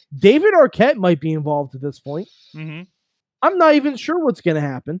knows? David Arquette might be involved at this point. Mm-hmm. I'm not even sure what's going to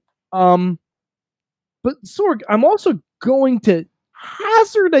happen. But Sorg, I'm also going to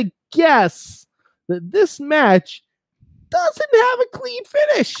hazard a guess that this match doesn't have a clean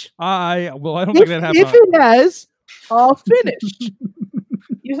finish. I don't think that happened. If it has a finish.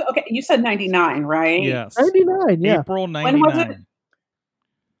 You said 99, right? Yes. 99, yeah. April 99. When was it?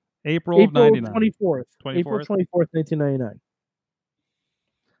 April 99. 24th. April 24th, 1999.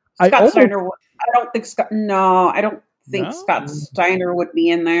 Scott Steiner. I don't think Scott Steiner would be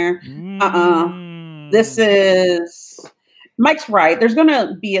in there. This is Mike's right. There's going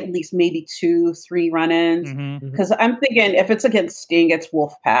to be at least maybe 2-3 run-ins because I'm thinking if it's against Sting, it's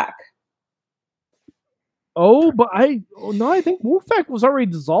Wolfpack. Oh, but I think Wolfpack was already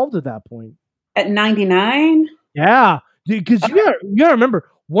dissolved at that point. At 99? Yeah, because you gotta remember,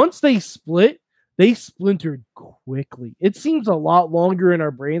 once they split, they splintered quickly. It seems a lot longer in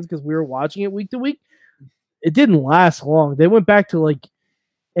our brains because we were watching it week to week. It didn't last long. They went back to like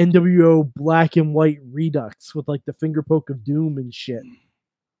NWO Black and White Redux with like the finger poke of doom and shit.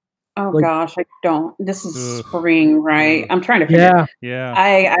 Oh gosh, I don't. This is spring, right? I'm trying to figure. Yeah.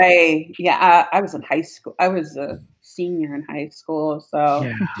 I was in high school. I was a senior in high school,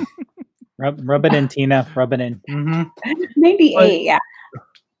 so rub it in, Tina. Rub it in. Maybe 8. Yeah.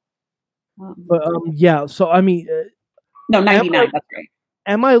 But yeah. So I mean, no, 99. That's right.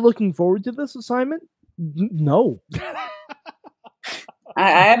 Am I looking forward to this assignment? No.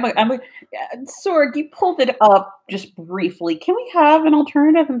 I'm Sorg, you pulled it up just briefly. Can we have an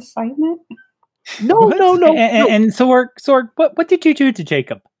alternative assignment? No. And Sorg, what did you do to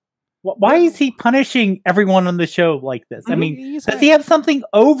Jacob? Why is he punishing everyone on the show like this? I mean, does he have something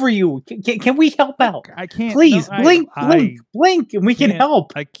over you? Can we help out? I can't. Please, blink, and we can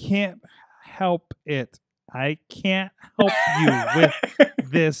help. I can't help it. I can't help you with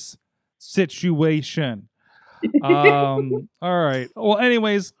this situation. All right. Well,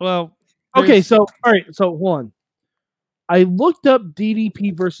 anyways, okay. So, all right. So, one, I looked up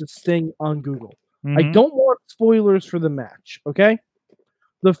DDP versus Sting on Google. I don't want spoilers for the match. Okay.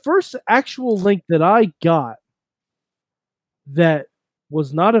 The first actual link that I got that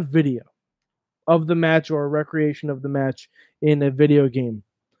was not a video of the match or a recreation of the match in a video game.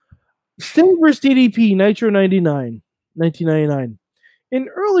 Sting versus DDP Nitro 1999. In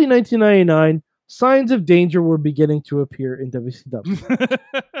early 1999, signs of danger were beginning to appear in WCW.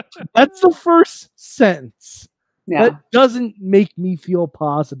 That's the first sentence. Yeah. That doesn't make me feel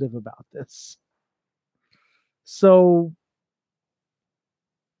positive about this. So,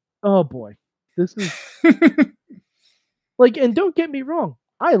 oh boy, this is like, and don't get me wrong,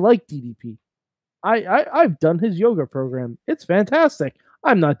 I like DDP. I've done his yoga program. It's fantastic.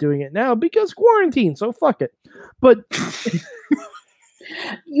 I'm not doing it now because quarantine, so fuck it. But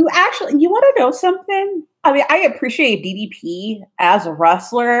You want to know something? I mean, I appreciate DDP as a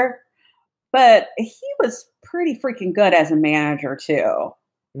wrestler, but he was pretty freaking good as a manager too.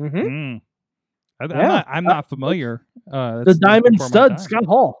 Mm-hmm. I'm not familiar. The Diamond Stud, Scott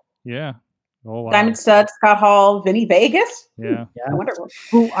Hall. Yeah. Oh, wow. Diamond Stud, Scott Hall, Vinny Vegas. Yeah. I wonder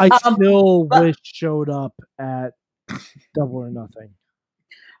who I still wish showed up at Double or Nothing.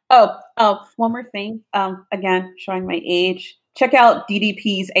 Oh, one more thing. Again, showing my age. Check out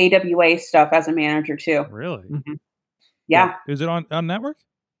DDP's AWA stuff as a manager too. Really? Mm-hmm. Yeah. Is it on network?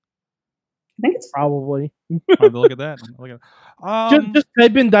 I think it's probably. I'll look at that. Just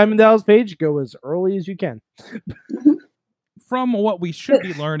type in Diamond Dallas Page. Go as early as you can. From what we should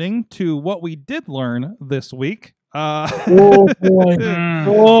be learning to what we did learn this week. Oh boy!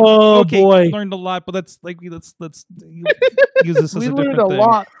 We learned a lot, but let's use this as we a different learned a thing.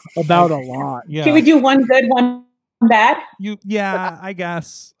 lot about a lot. Yeah. Can we do one good, one bad? I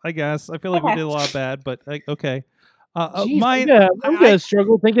guess. I feel like we did a lot bad, but okay. Jeez, I'm gonna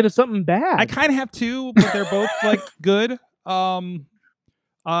struggle thinking of something bad. I kind of have two, but they're both like good.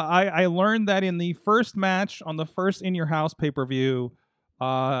 I learned that in the first match on the first In Your House pay-per-view,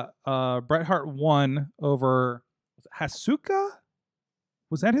 Bret Hart won over Hasuka.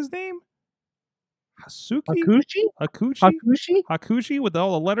 Was that his name? Hakushi with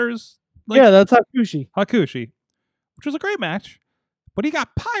all the letters. Yeah, that's Hakushi. Which was a great match, but he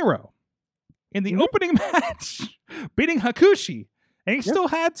got pyro in the opening match, beating Hakushi, and he still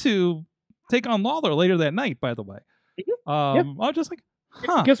had to take on Lawler later that night. By the way, I was just like,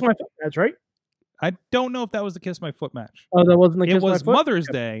 Kiss My Foot match, right? I don't know if that was the Kiss My Foot match. Oh, that wasn't the Kiss My Foot? It was Mother's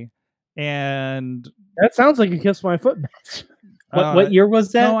Day, and that sounds like a Kiss My Foot match. What year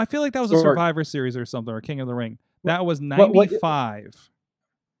was that? No, I feel like that was a Survivor Series or something, or King of the Ring. That was 95.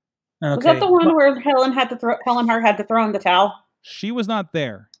 Okay. Was that the one where Helen Hart had to throw in the towel? She was not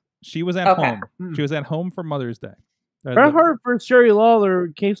there. She was at home. She was at home for Mother's Day. Bret Hart versus Jerry Lawler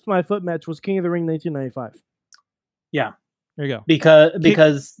Kiss My Foot match was King of the Ring 1995. Yeah. There you go.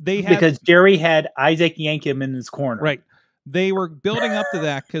 Because Jerry had Isaac Yankem in his corner. Right. They were building up to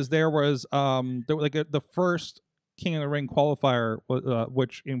that because there was the first King of the Ring qualifier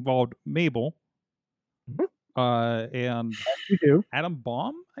which involved Mabel. And Adam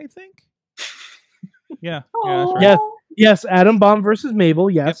Bomb, I think. Yeah. That's right. Yes, Adam Bomb versus Mabel.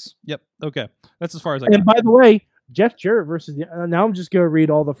 Yes. Yep. Okay. That's as far as I. And by the way, Jeff Jarrett versus now I'm just going to read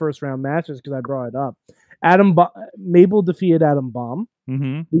all the first round matches because I brought it up. Mabel defeated Adam Bomb.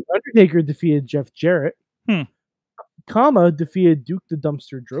 Mm-hmm. The Undertaker defeated Jeff Jarrett. Kama defeated Duke the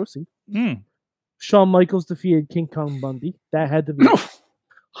Dumpster Drosy. Shawn Michaels defeated King Kong Bundy. That had to be a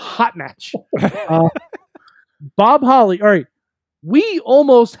hot match. Bob Holly. All right. We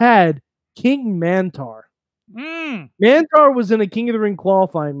almost had King Mantar. Mantar was in a King of the Ring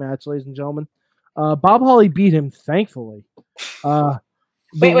qualifying match, ladies and gentlemen. Bob Holly beat him, thankfully.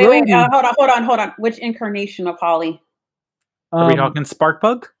 Wait. Hold on. Which incarnation of Holly? Are we talking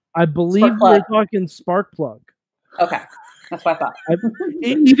Sparkplug? I believe we're talking Sparkplug. Okay, that's what I thought.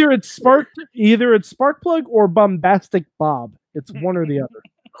 Either it's Sparkplug or Bombastic Bob. It's one or the other.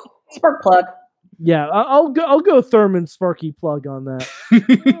 Sparkplug. Yeah, I'll go Thurman Sparky Plug on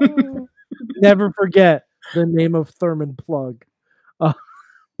that. Never forget the name of Thurman Plug.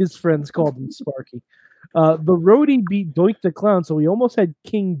 His friends called him Sparky. The Roadie beat Doink the Clown, so we almost had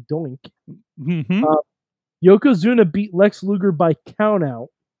King Doink. Mm-hmm. Yokozuna beat Lex Luger by countout.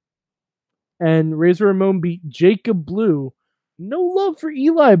 And Razor Ramon beat Jacob Blue. No love for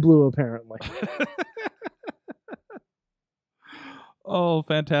Eli Blue, apparently. Oh,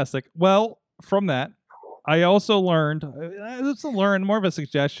 fantastic. Well, from that, I also learned, more of a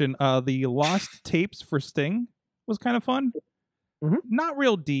suggestion, the lost tapes for Sting was kind of fun. Mm-hmm. Not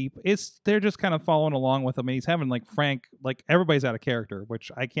real deep. They're just kind of following along with him. He's having Frank, everybody's out of character,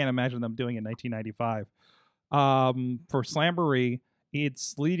 which I can't imagine them doing in 1995. For Slamboree,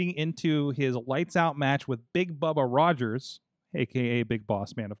 it's leading into his lights out match with Big Bubba Rogers, aka Big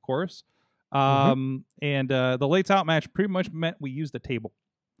Boss Man, of course. And the lights out match pretty much meant we used the table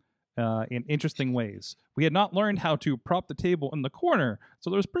in interesting ways. We had not learned how to prop the table in the corner, so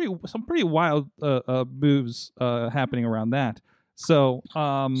there was some pretty wild moves happening around that. So,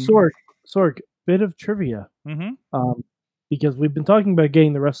 Sorg, bit of trivia. Because we've been talking about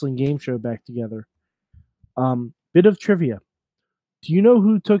getting the wrestling game show back together. Bit of trivia. Do you know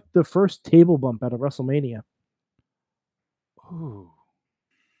who took the first table bump out of WrestleMania? Ooh.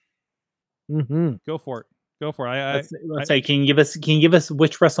 Mm-hmm. Go for it. Let's say, can you give us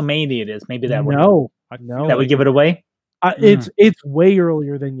which WrestleMania it is? Maybe that would that would give it away. It's way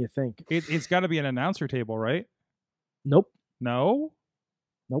earlier than you think. It's got to be an announcer table, right? Nope. No.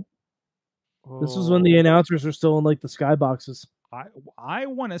 Nope. This was when the announcers were still in like the skyboxes. I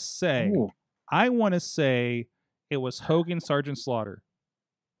want to say it was Hogan Sergeant Slaughter.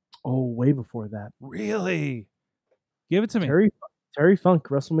 Oh, way before that. Really? Give it to me. Terry Funk,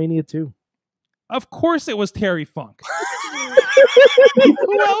 WrestleMania 2. Of course it was Terry Funk.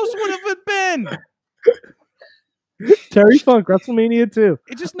 Who else would have it been? Terry Funk, WrestleMania 2.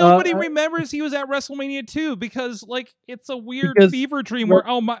 It just nobody remembers he was at WrestleMania 2 because like it's a weird fever dream where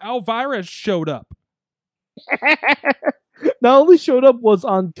Elvira showed up. Not only showed up, was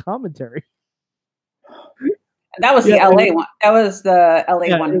on commentary. That was the LA one. That was the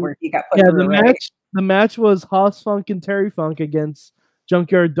LA one where he got put through. The match was Hoss Funk and Terry Funk against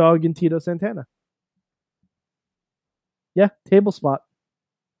Junkyard Dog and Tito Santana. Yeah, table spot.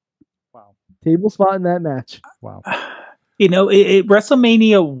 Wow. Table spot in that match. Wow. You know,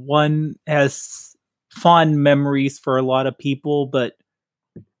 WrestleMania 1 has fond memories for a lot of people, but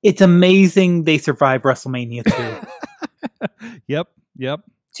it's amazing they survived WrestleMania 2. Yep.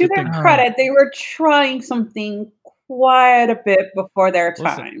 To their credit, they were trying something quite a bit before their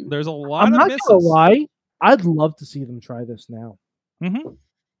time. Listen, there's a lot I'm of not misses. gonna lie. I'd love to see them try this now. Mm-hmm.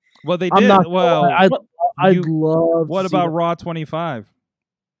 Well, they did. I'd love. What about Raw 25?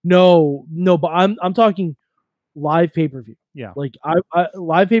 No, but I'm talking live pay-per-view. Yeah, like I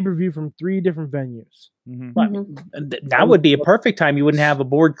live pay-per-view from 3 different venues. Mm-hmm. That would be a perfect time. You wouldn't have a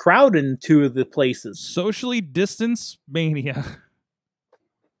bored crowd in 2 of the places. Socially distance Mania.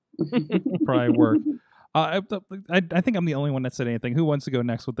 Probably work. I think I'm the only one that said anything. Who wants to go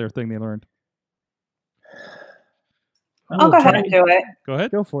next with their thing they learned? I'll go ahead and do it. Go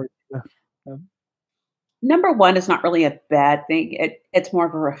ahead. Go for it. Yeah. Number 1 is not really a bad thing. It's more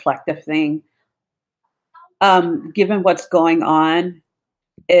of a reflective thing. Given what's going on,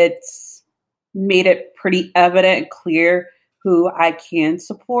 it's made it pretty evident and clear who I can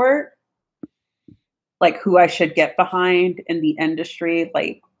support, like who I should get behind in the industry,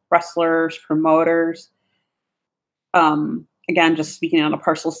 like wrestlers, promoters. Again, just speaking on a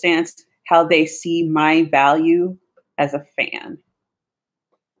personal stance, how they see my value as a fan.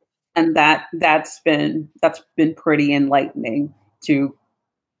 And that's been pretty enlightening, to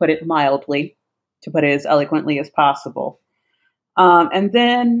put it mildly, to put it as eloquently as possible. And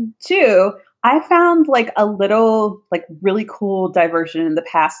then 2, I found like a little like really cool diversion in the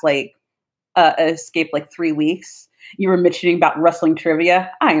past escape 3 weeks. You were mentioning about wrestling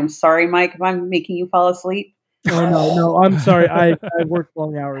trivia. I am sorry, Mike, if I'm making you fall asleep. Oh, no, I'm sorry. I worked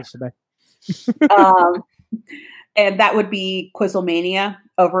long hours today. And that would be Quizlemania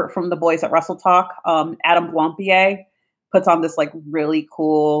over from the boys at Wrestle Talk. Adam Blampier puts on this like really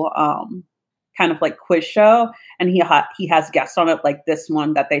cool kind of like quiz show, and he has guests on it, like this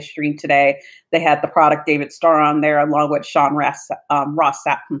one that they streamed today. They had the product David Starr on there, along with Sean Ross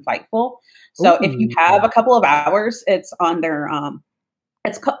Sapp from Fightful. So if you have a couple of hours, it's on their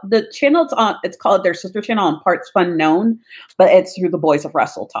the channel's on. It's called their sister channel on Parts Fun Known, but it's through the boys of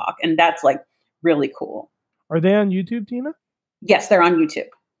Wrestle Talk, and that's like really cool. Are they on YouTube, Tina? Yes, they're on YouTube.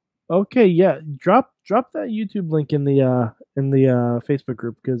 Okay, yeah. Drop that YouTube link in the Facebook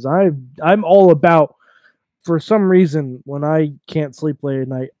group, because I'm all about. For some reason, when I can't sleep late at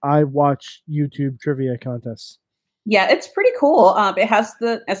night, I watch YouTube trivia contests. Yeah, it's pretty cool. It has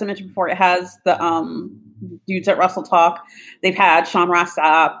as I mentioned before, it has the dudes at Wrestle Talk. They've had Sean Ross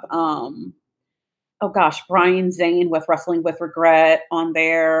Sapp, Brian Zane with Wrestling with Regret on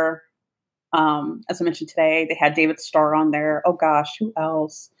there. As I mentioned today, they had David Starr on there. Oh gosh, who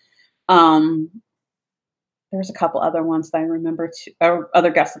else? There's a couple other ones that I remember too, or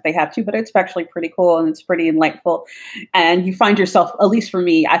other guests that they have too, but it's actually pretty cool and it's pretty enlightful. And you find yourself, at least for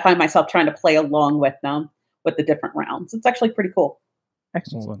me, I find myself trying to play along with them with the different rounds. It's actually pretty cool.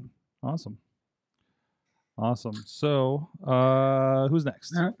 Excellent. Awesome. So, who's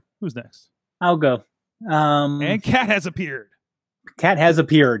next? Who's next? I'll go. And Cat has appeared.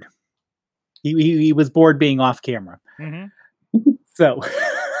 He was bored being off camera. Mm-hmm. So,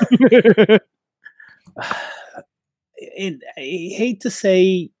 I hate to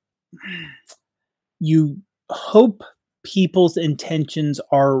say, you hope people's intentions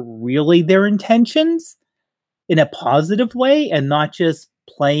are really their intentions in a positive way and not just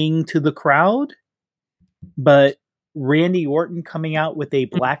playing to the crowd. But Randy Orton coming out with a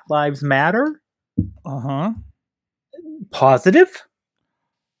Black Lives Matter. Positive.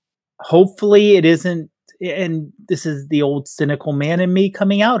 Hopefully it isn't, and this is the old cynical man in me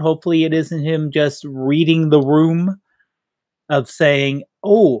coming out, hopefully it isn't him just reading the room of saying,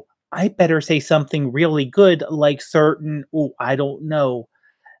 oh, I better say something really good, like certain, I don't know,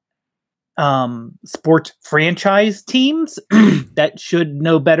 sports franchise teams that should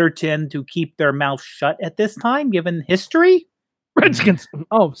know better tend to keep their mouth shut at this time, given history. Redskins.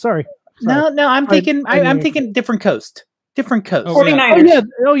 Oh, sorry. No, I'm thinking different coast. Different coast. 49ers.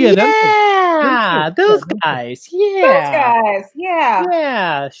 Yeah, those guys. Yeah.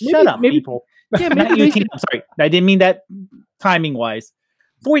 Yeah. Shut up, people. Yeah, not you, team. I'm sorry. I didn't mean that timing wise.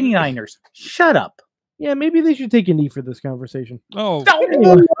 49ers. Shut up. Yeah, maybe they should take a knee for this conversation. Oh.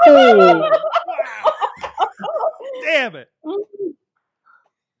 Damn it.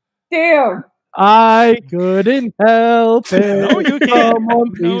 Damn. I couldn't help it. No, you can't.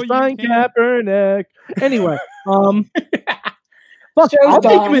 Someone please sign Kaepernick. Anyway, fuck, Show's I'll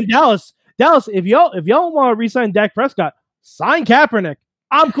take done. him in Dallas. Dallas, if y'all want to re-sign Dak Prescott, sign Kaepernick.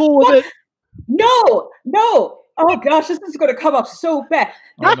 I'm cool with it. No. Oh gosh, this is going to come up so bad.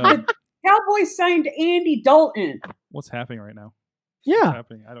 Oh, no. The Cowboys signed Andy Dalton. What's happening right now? Yeah. What's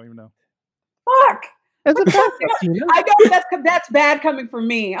happening? I don't even know. Fuck. As a backup, you know? I know that's bad coming from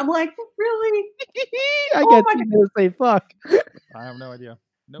me. I'm like, really? I Oh get my you to say fuck. I have no idea.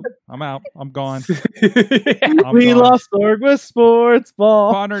 Nope. I'm out. I'm gone. We gone. lost Sorg with sports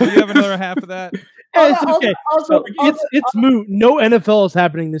ball. Connor, do you have another half of that? It's okay. It's moot. No NFL is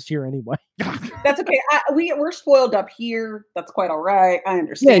happening this year anyway. That's okay. We're spoiled up here. That's quite all right. I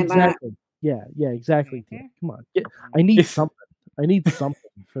understand exactly. Yeah, exactly. Yeah, come on. I need something. I need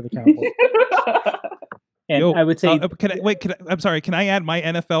something for the Cowboys. And Yo, I would say, I'm sorry. Can I add my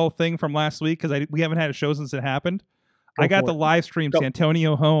NFL thing from last week because we haven't had a show since it happened? Go I got for the it. live stream.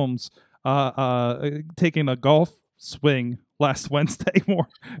 Santonio Holmes taking a golf swing last Wednesday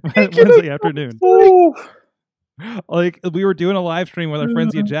afternoon. Like we were doing a live stream with our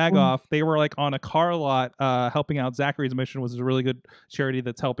friends at Jagoff. They were like on a car lot helping out Zachary's Mission, which is a really good charity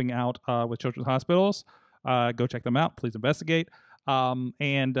that's helping out with children's hospitals. Go check them out. Please investigate.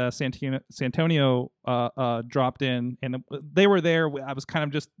 And Santonio dropped in, and they were there. I was kind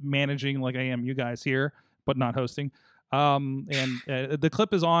of just managing like I am you guys here, but not hosting. And the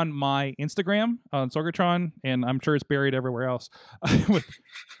clip is on my Instagram on Sorgatron, and I'm sure it's buried everywhere else with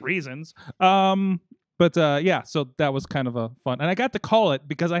reasons. But yeah, so that was kind of a fun, and I got to call it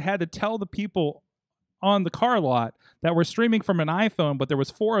because I had to tell the people on the car lot that were streaming from an iPhone, but there was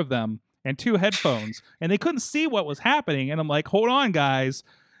 4 of them and 2 headphones, and they couldn't see what was happening. And I'm like, hold on, guys.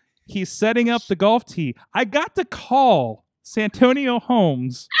 He's setting up the golf tee. I got to call Santonio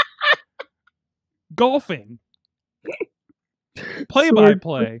Holmes golfing.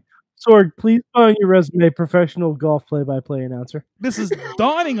 Play-by-play. Sorg, please put on your resume professional golf play-by-play announcer. This is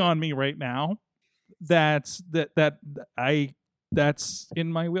dawning on me right now. That's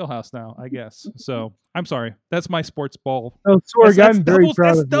in my wheelhouse now, I guess. So I'm sorry. That's my sports ball. Oh, Sorg, I'm very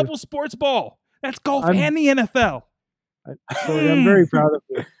proud of you. That's double sports ball. That's golf and the NFL. Sorg, I'm very proud of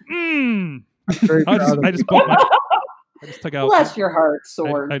you. I'm very proud of you. I just took out. Bless your heart,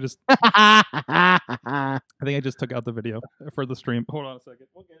 Sword. I think I just took out the video for the stream. Hold on a second.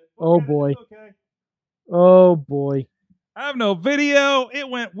 We'll get it. Oh boy. Oh boy. I have no video. It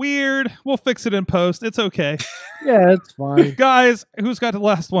went weird. We'll fix it in post. It's okay. Yeah, it's fine. Guys, who's got the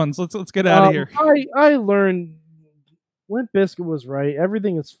last ones? Let's get out of here. I learned Limp Bizkit was right.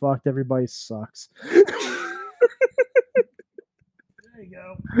 Everything is fucked. Everybody sucks. There you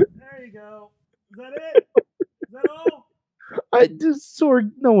go. There you go. Is that it? Is that all? I just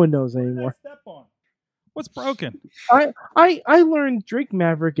no one knows anymore. Step on. What's broken? I learned Drake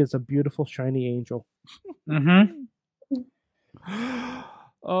Maverick is a beautiful shiny angel. mm-hmm.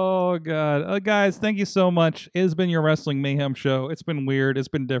 Oh god, guys, thank you so much. It has been your Wrestling Mayhem show. It's been weird. It's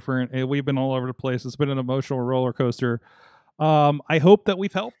been different. We've been all over the place. It's been an emotional roller coaster. I hope that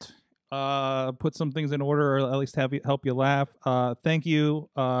we've helped put some things in order, or at least help you laugh. Thank you,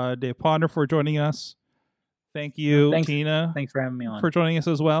 Dave Ponder, for joining us. Thank you, Tina. Thanks for having me on. For joining us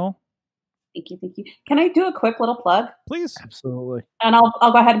as well. Thank you. Can I do a quick little plug? Please. Absolutely. And I'll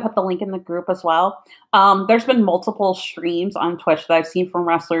go ahead and put the link in the group as well. There's been multiple streams on Twitch that I've seen from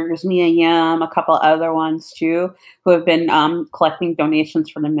wrestlers, Mia Yim, a couple other ones too, who have been collecting donations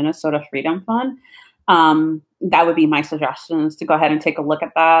for the Minnesota Freedom Fund. That would be my suggestion, is to go ahead and take a look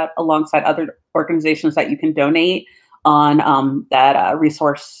at that alongside other organizations that you can donate on that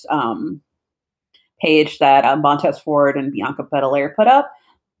resource page that Montez Ford and Bianca Belair put up.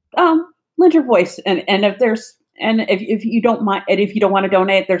 Lend your voice, and if you don't mind, and if you don't want to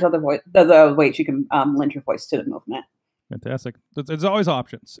donate, there's other ways you can lend your voice to the movement. Fantastic. There's always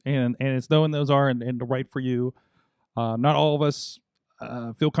options, and it's knowing those are and right for you. Not all of us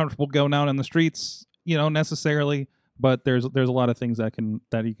feel comfortable going out in the streets, necessarily, but there's a lot of things that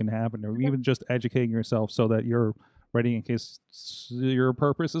you can happen, or even just educating yourself so that you're ready in case your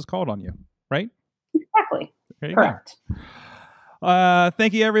purpose is called on you. right? Exactly. There you Correct. go.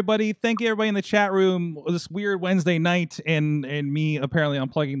 Thank you, everybody. Thank you, everybody in the chat room. This weird Wednesday night, and me apparently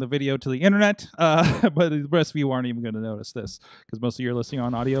unplugging the video to the internet. But the rest of you aren't even going to notice this because most of you are listening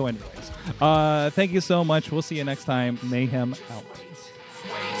on audio, anyways. Thank you so much. We'll see you next time. Mayhem out.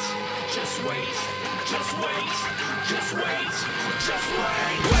 Just wait. Just wait. Just wait. Just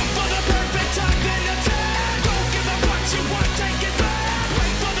wait. Wait for the